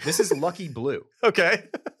is he? This is Lucky Blue. Okay.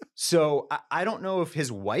 So I don't know if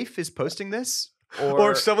his wife is posting this,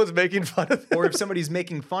 or if someone's making fun of him, or if somebody's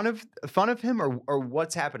making fun of him, or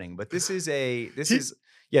what's happening. But he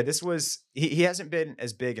hasn't been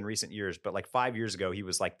as big in recent years, but like 5 years ago, he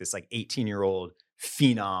was like this like 18-year-old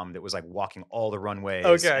phenom that was like walking all the runways.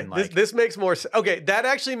 Okay, and like, this makes more sense. Okay, that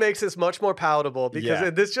actually makes this much more palatable,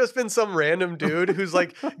 because this just been some random dude who's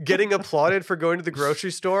like getting applauded for going to the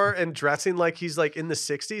grocery store and dressing like he's like in the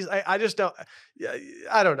 60s. I just don't.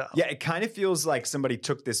 I don't know. Yeah, it kind of feels like somebody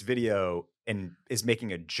took this video and is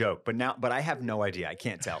making a joke, but I have no idea. I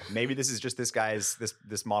can't tell. Maybe this is just this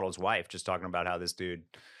model's wife just talking about how this dude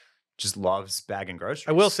just loves bagging groceries.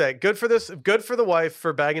 I will say, good for the wife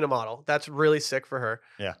for bagging a model. That's really sick for her.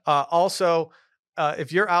 Yeah. Also,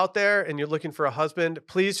 if you're out there and you're looking for a husband,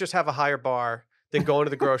 please just have a higher bar than going to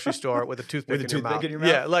the grocery store with a toothpick, in your mouth.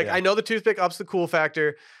 Yeah, I know the toothpick ups the cool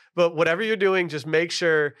factor, but whatever you're doing, just make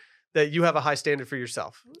sure that you have a high standard for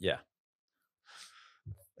yourself. Yeah.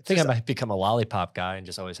 I think I might become a lollipop guy and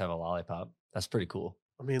just always have a lollipop. That's pretty cool.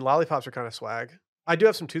 I mean, lollipops are kind of swag. I do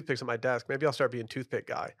have some toothpicks on my desk. Maybe I'll start being toothpick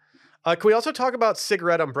guy. Can we also talk about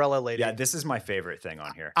cigarette umbrella lady? Yeah, this is my favorite thing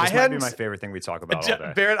on here. I This might be hadn't my s- favorite thing we talk about all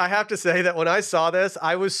day. Barrett, I have to say that when I saw this,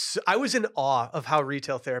 I was in awe of how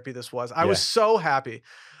retail therapy this was. I was so happy.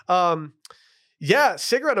 Yeah,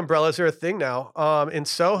 cigarette umbrellas are a thing now. In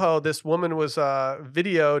Soho, this woman was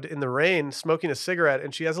videoed in the rain smoking a cigarette,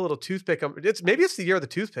 and she has a little toothpick. Maybe it's the year of the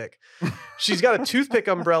toothpick. She's got a toothpick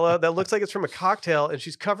umbrella that looks like it's from a cocktail, and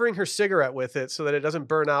she's covering her cigarette with it so that it doesn't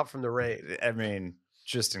burn out from the rain. I mean,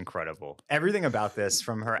 just incredible. Everything about this,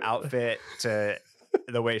 from her outfit to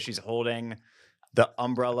the way she's holding the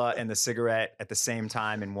umbrella and the cigarette at the same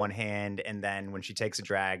time in one hand, and then when she takes a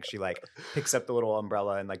drag, she like picks up the little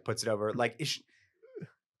umbrella and like puts it over. Like,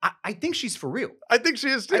 I think she's for real. I think she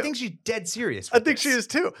is too. I think she's dead serious. I think she is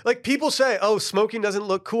too. Like, people say, oh, smoking doesn't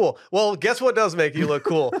look cool. Well, guess what does make you look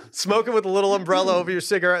cool? Smoking with a little umbrella over your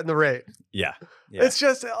cigarette in the rain. Yeah. It's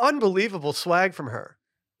just unbelievable swag from her.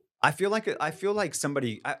 I feel like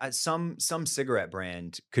somebody, some cigarette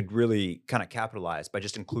brand could really kind of capitalize by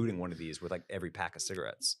just including one of these with like every pack of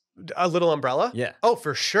cigarettes. A little umbrella? Yeah. Oh,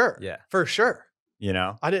 for sure. Yeah. For sure. You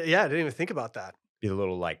know? I didn't even think about that. Be a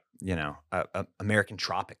little like, you know, American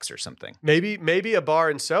Tropics or something. Maybe a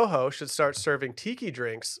bar in Soho should start serving tiki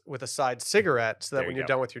drinks with a side cigarette so that when you're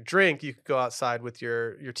done with your drink, you can go outside with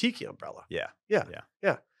your tiki umbrella. Yeah.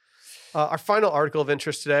 Our final article of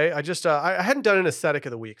interest today, I hadn't done an aesthetic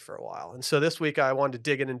of the week for a while. And so this week I wanted to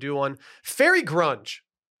dig in and do one. Fairy grunge.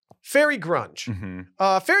 Fairy grunge.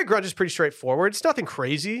 Mm-hmm. Fairy grunge is pretty straightforward. It's nothing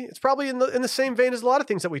crazy. It's probably in the same vein as a lot of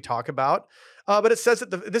things that we talk about. But it says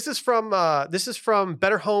that this is from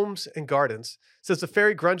Better Homes and Gardens. It says the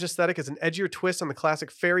fairy grunge aesthetic is an edgier twist on the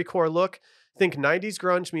classic fairy core look. Think 90s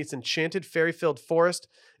grunge meets enchanted fairy-filled forest.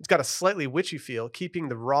 It's got a slightly witchy feel, keeping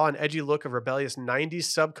the raw and edgy look of rebellious 90s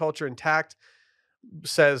subculture intact,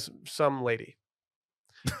 says some lady.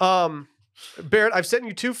 Barrett, I've sent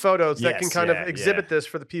you 2 photos that can kind of exhibit this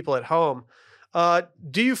for the people at home.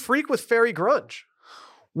 Do you freak with fairy grunge?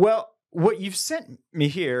 Well, what you've sent me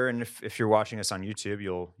here, and if you're watching us on YouTube,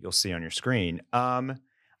 you'll see on your screen.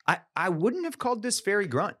 I wouldn't have called this fairy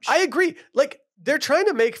grunge. I agree. Like, they're trying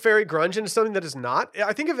to make fairy grunge into something that is not.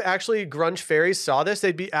 I think if actually grunge fairies saw this,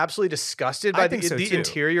 they'd be absolutely disgusted by the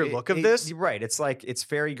interior look of this. Right. It's like, it's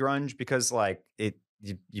fairy grunge because like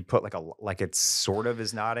you put like it sort of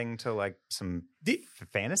is nodding to like some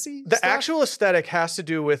fantasy. The stuff? actual aesthetic has to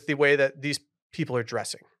do with the way that these people are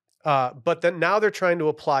dressing. But then now they're trying to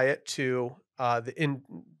apply it to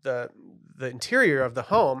the interior of the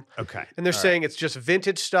home. Okay. And they're saying it's just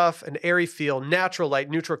vintage stuff, an airy feel, natural light,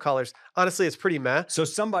 neutral colors. Honestly, it's pretty meh. So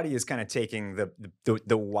somebody is kind of taking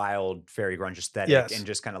the wild fairy grunge aesthetic and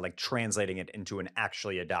just kind of like translating it into an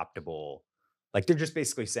actually adoptable, like they're just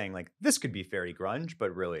basically saying like, this could be fairy grunge,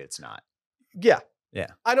 but really it's not. Yeah. Yeah.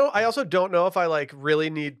 I also don't know if I like really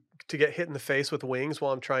need to get hit in the face with wings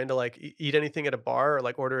while I'm trying to like eat anything at a bar or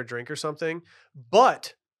like order a drink or something.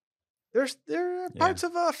 But there are parts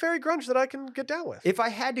of fairy grunge that I can get down with. If I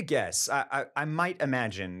had to guess, I might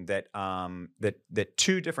imagine that that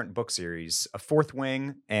 2 different book series, A Fourth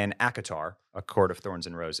Wing and ACOTAR, A Court of Thorns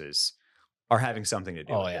and Roses, are having something to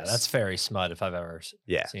do with this. That's fairy smut if I've ever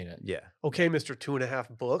seen it. Yeah. Okay, Mr.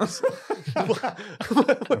 2.5 books.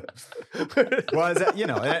 Well, you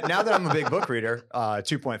know, now that I'm a big book reader,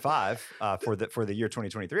 2.5 for the year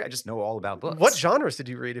 2023, I just know all about books. What genres did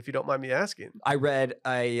you read, if you don't mind me asking? I read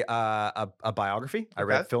a biography. I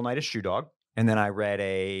read Phil Knight as Shoe Dog, and then I read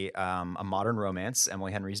a modern romance,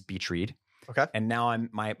 Emily Henry's Beach Read. Okay. And now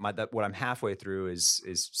what I'm halfway through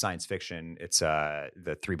is science fiction. It's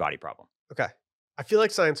the 3 Body Problem. Okay. I feel like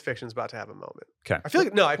science fiction is about to have a moment. Okay. I feel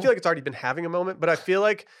like it's already been having a moment, but I feel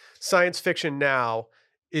like science fiction now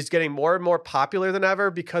is getting more and more popular than ever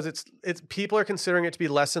because it's people are considering it to be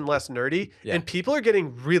less and less nerdy, and people are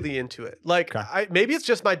getting really into it. Like maybe it's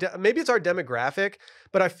just maybe it's our demographic,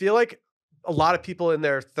 but I feel like a lot of people in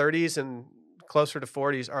their 30s and closer to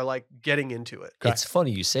 40s are like getting into it. It's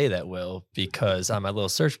funny you say that, Will, because on my little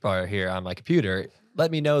search bar here on my computer, let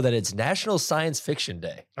me know that it's National Science Fiction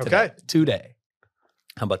Day. Today.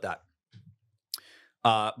 How about that?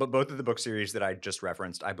 But both of the book series that I just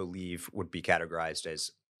referenced, I believe, would be categorized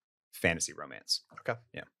as fantasy romance. Okay.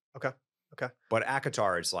 Yeah. Okay. But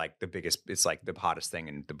ACOTAR is like the biggest, it's like the hottest thing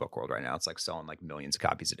in the book world right now. It's like selling like millions of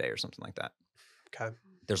copies a day or something like that. Okay.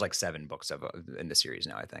 There's like 7 books in the series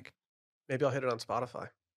now, I think. Maybe I'll hit it on Spotify.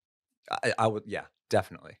 I would, yeah,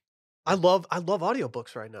 definitely. I love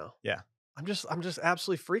audiobooks right now. Yeah. I'm just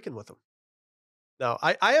absolutely freaking with them. No,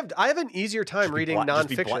 I have an easier time reading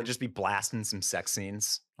nonfiction. Just be blasting some sex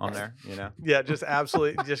scenes on there, you know? Yeah, just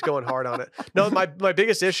absolutely just going hard on it. No, my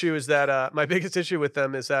biggest issue is that my biggest issue with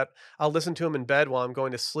them is that I'll listen to them in bed while I'm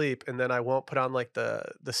going to sleep, and then I won't put on like the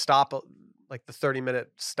stop, like the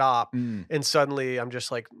 30-minute stop, and suddenly I'm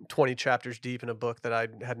just like 20 chapters deep in a book that I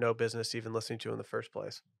had no business even listening to in the first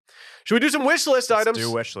place. Should we do some wish list items?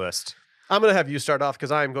 Do wish list. I'm going to have you start off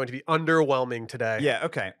because I am going to be underwhelming today. Yeah.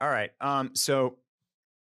 Okay. All right. So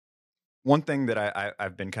one thing that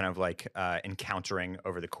I've been kind of like encountering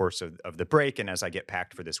over the course of the break and as I get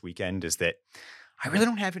packed for this weekend is that I really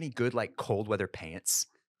don't have any good like cold weather pants.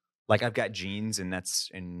 Like I've got jeans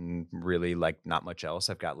and really like not much else.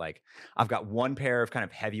 I've got one pair of kind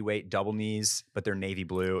of heavyweight double knees, but they're navy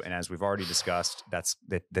blue. And as we've already discussed, that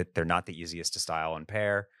they're not the easiest to style and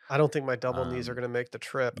pair. I don't think my double knees are going to make the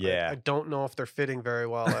trip. Yeah. I don't know if they're fitting very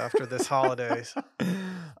well after this holidays.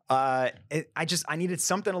 I needed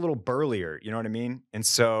something a little burlier. You know what I mean? And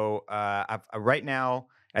so right now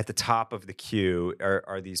at the top of the queue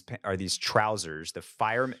are these trousers,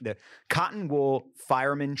 the cotton wool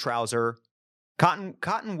fireman trouser,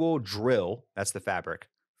 cotton wool drill. That's the fabric.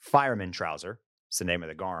 Fireman trouser. It's the name of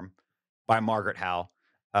the garm by Margaret Howe.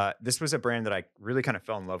 This was a brand that I really kind of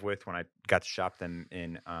fell in love with when I got to shop them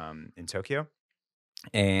in Tokyo.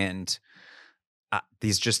 And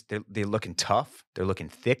they're looking tough. They're looking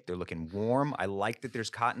thick. They're looking warm. I like that there's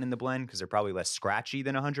cotton in the blend because they're probably less scratchy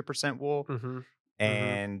than 100% wool. Mm-hmm.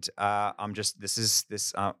 And this is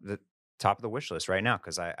the top of the wish list right now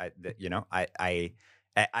because I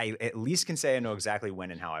at least can say I know exactly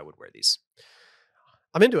when and how I would wear these.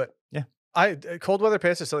 I'm into it. Yeah. Cold weather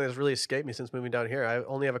pants is something that's really escaped me since moving down here. I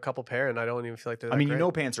only have a couple pair and I don't even feel like they're that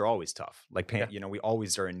great. Pants are always tough. Like we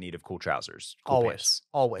always are in need of cool trousers. Cool always. Pants,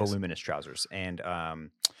 always. Voluminous trousers. And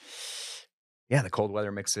the cold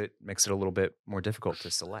weather makes it a little bit more difficult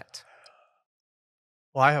to select.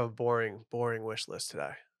 Well, I have a boring wish list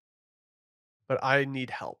today, but I need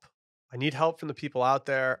help. I need help from the people out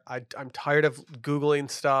there. I'm tired of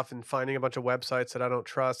Googling stuff and finding a bunch of websites that I don't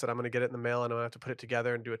trust, that I'm going to get it in the mail and I'm going to have to put it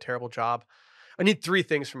together and do a terrible job. I need 3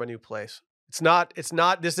 things from a new place.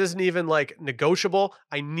 This isn't even like negotiable.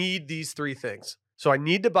 I need these 3 things. So I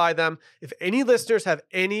need to buy them. If any listeners have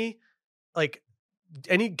any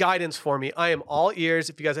guidance for me, I am all ears.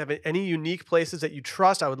 If you guys have any unique places that you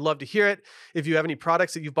trust, I would love to hear it. If you have any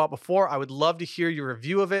products that you've bought before, I would love to hear your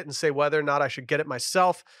review of it and say whether or not I should get it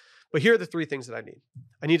myself. But here are the 3 things that I need.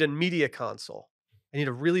 I need a media console. I need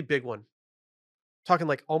a really big one. I'm talking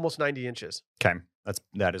like almost 90 inches. Okay.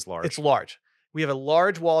 That is large. It's large. We have a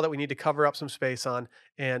large wall that we need to cover up some space on,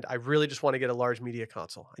 and I really just want to get a large media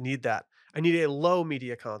console. I need that. I need a low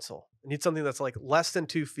media console. I need something that's like less than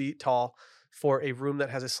 2 feet tall for a room that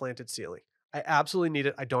has a slanted ceiling. I absolutely need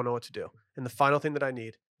it. I don't know what to do. And the final thing that I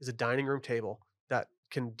need is a dining room table that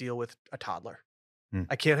can deal with a toddler.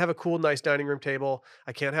 I can't have a cool, nice dining room table.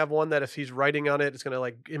 I can't have one that if he's writing on it, it's going to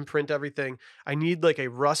like imprint everything. I need like a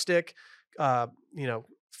rustic,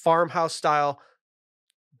 farmhouse style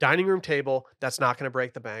dining room table that's not going to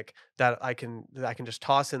break the bank, that I can just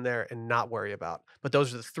toss in there and not worry about. But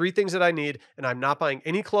those are the 3 things that I need, and I'm not buying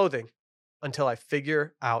any clothing until I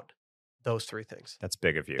figure out those 3 things. That's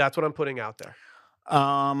big of you. That's what I'm putting out there.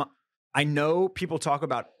 I know people talk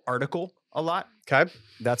about Article a lot. Okay.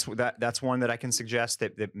 That's one that I can suggest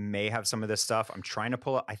that may have some of this stuff. I'm trying to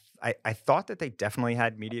pull up. I thought that they definitely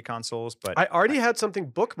had media consoles, but I already had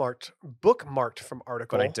something bookmarked from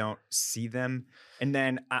Article. But I don't see them. And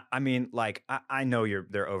then I know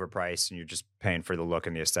they're overpriced and you're just paying for the look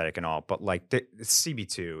and the aesthetic and all, but like the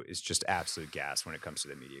CB2 is just absolute gas when it comes to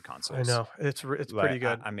the media consoles. I know. It's pretty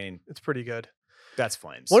good. It's pretty good. That's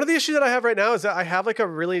flames. One of the issues that I have right now is that I have like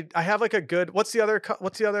a good, what's the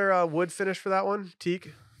other wood finish for that one?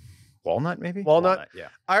 Teak? Walnut, maybe? Walnut, yeah.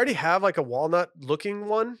 I already have like a walnut looking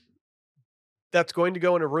one that's going to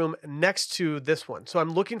go in a room next to this one. So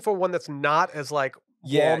I'm looking for one that's not as like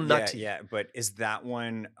walnutty. Yeah. But is that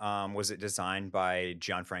one, was it designed by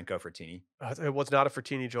Gianfranco Fertini? It was not a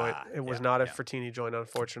Fertini joint. It was not a Fertini joint,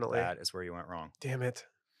 unfortunately. That is where you went wrong. Damn it.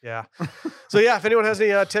 Yeah. So yeah, if anyone has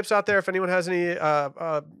any tips out there, if anyone has any,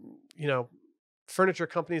 furniture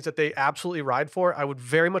companies that they absolutely ride for, I would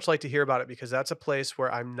very much like to hear about it because that's a place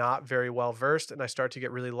where I'm not very well versed and I start to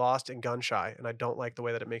get really lost and gun shy and I don't like the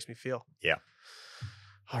way that it makes me feel. Yeah.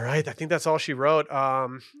 All right. I think that's all she wrote.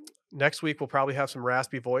 Next week, we'll probably have some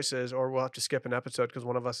raspy voices or we'll have to skip an episode because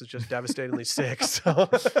one of us is just devastatingly sick. So,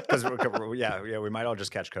 we might all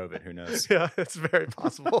just catch COVID. Who knows? Yeah, it's very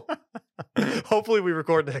possible. Hopefully we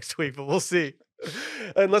record next week, but we'll see.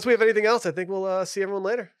 Unless we have anything else, I think we'll see everyone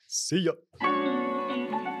later. See ya.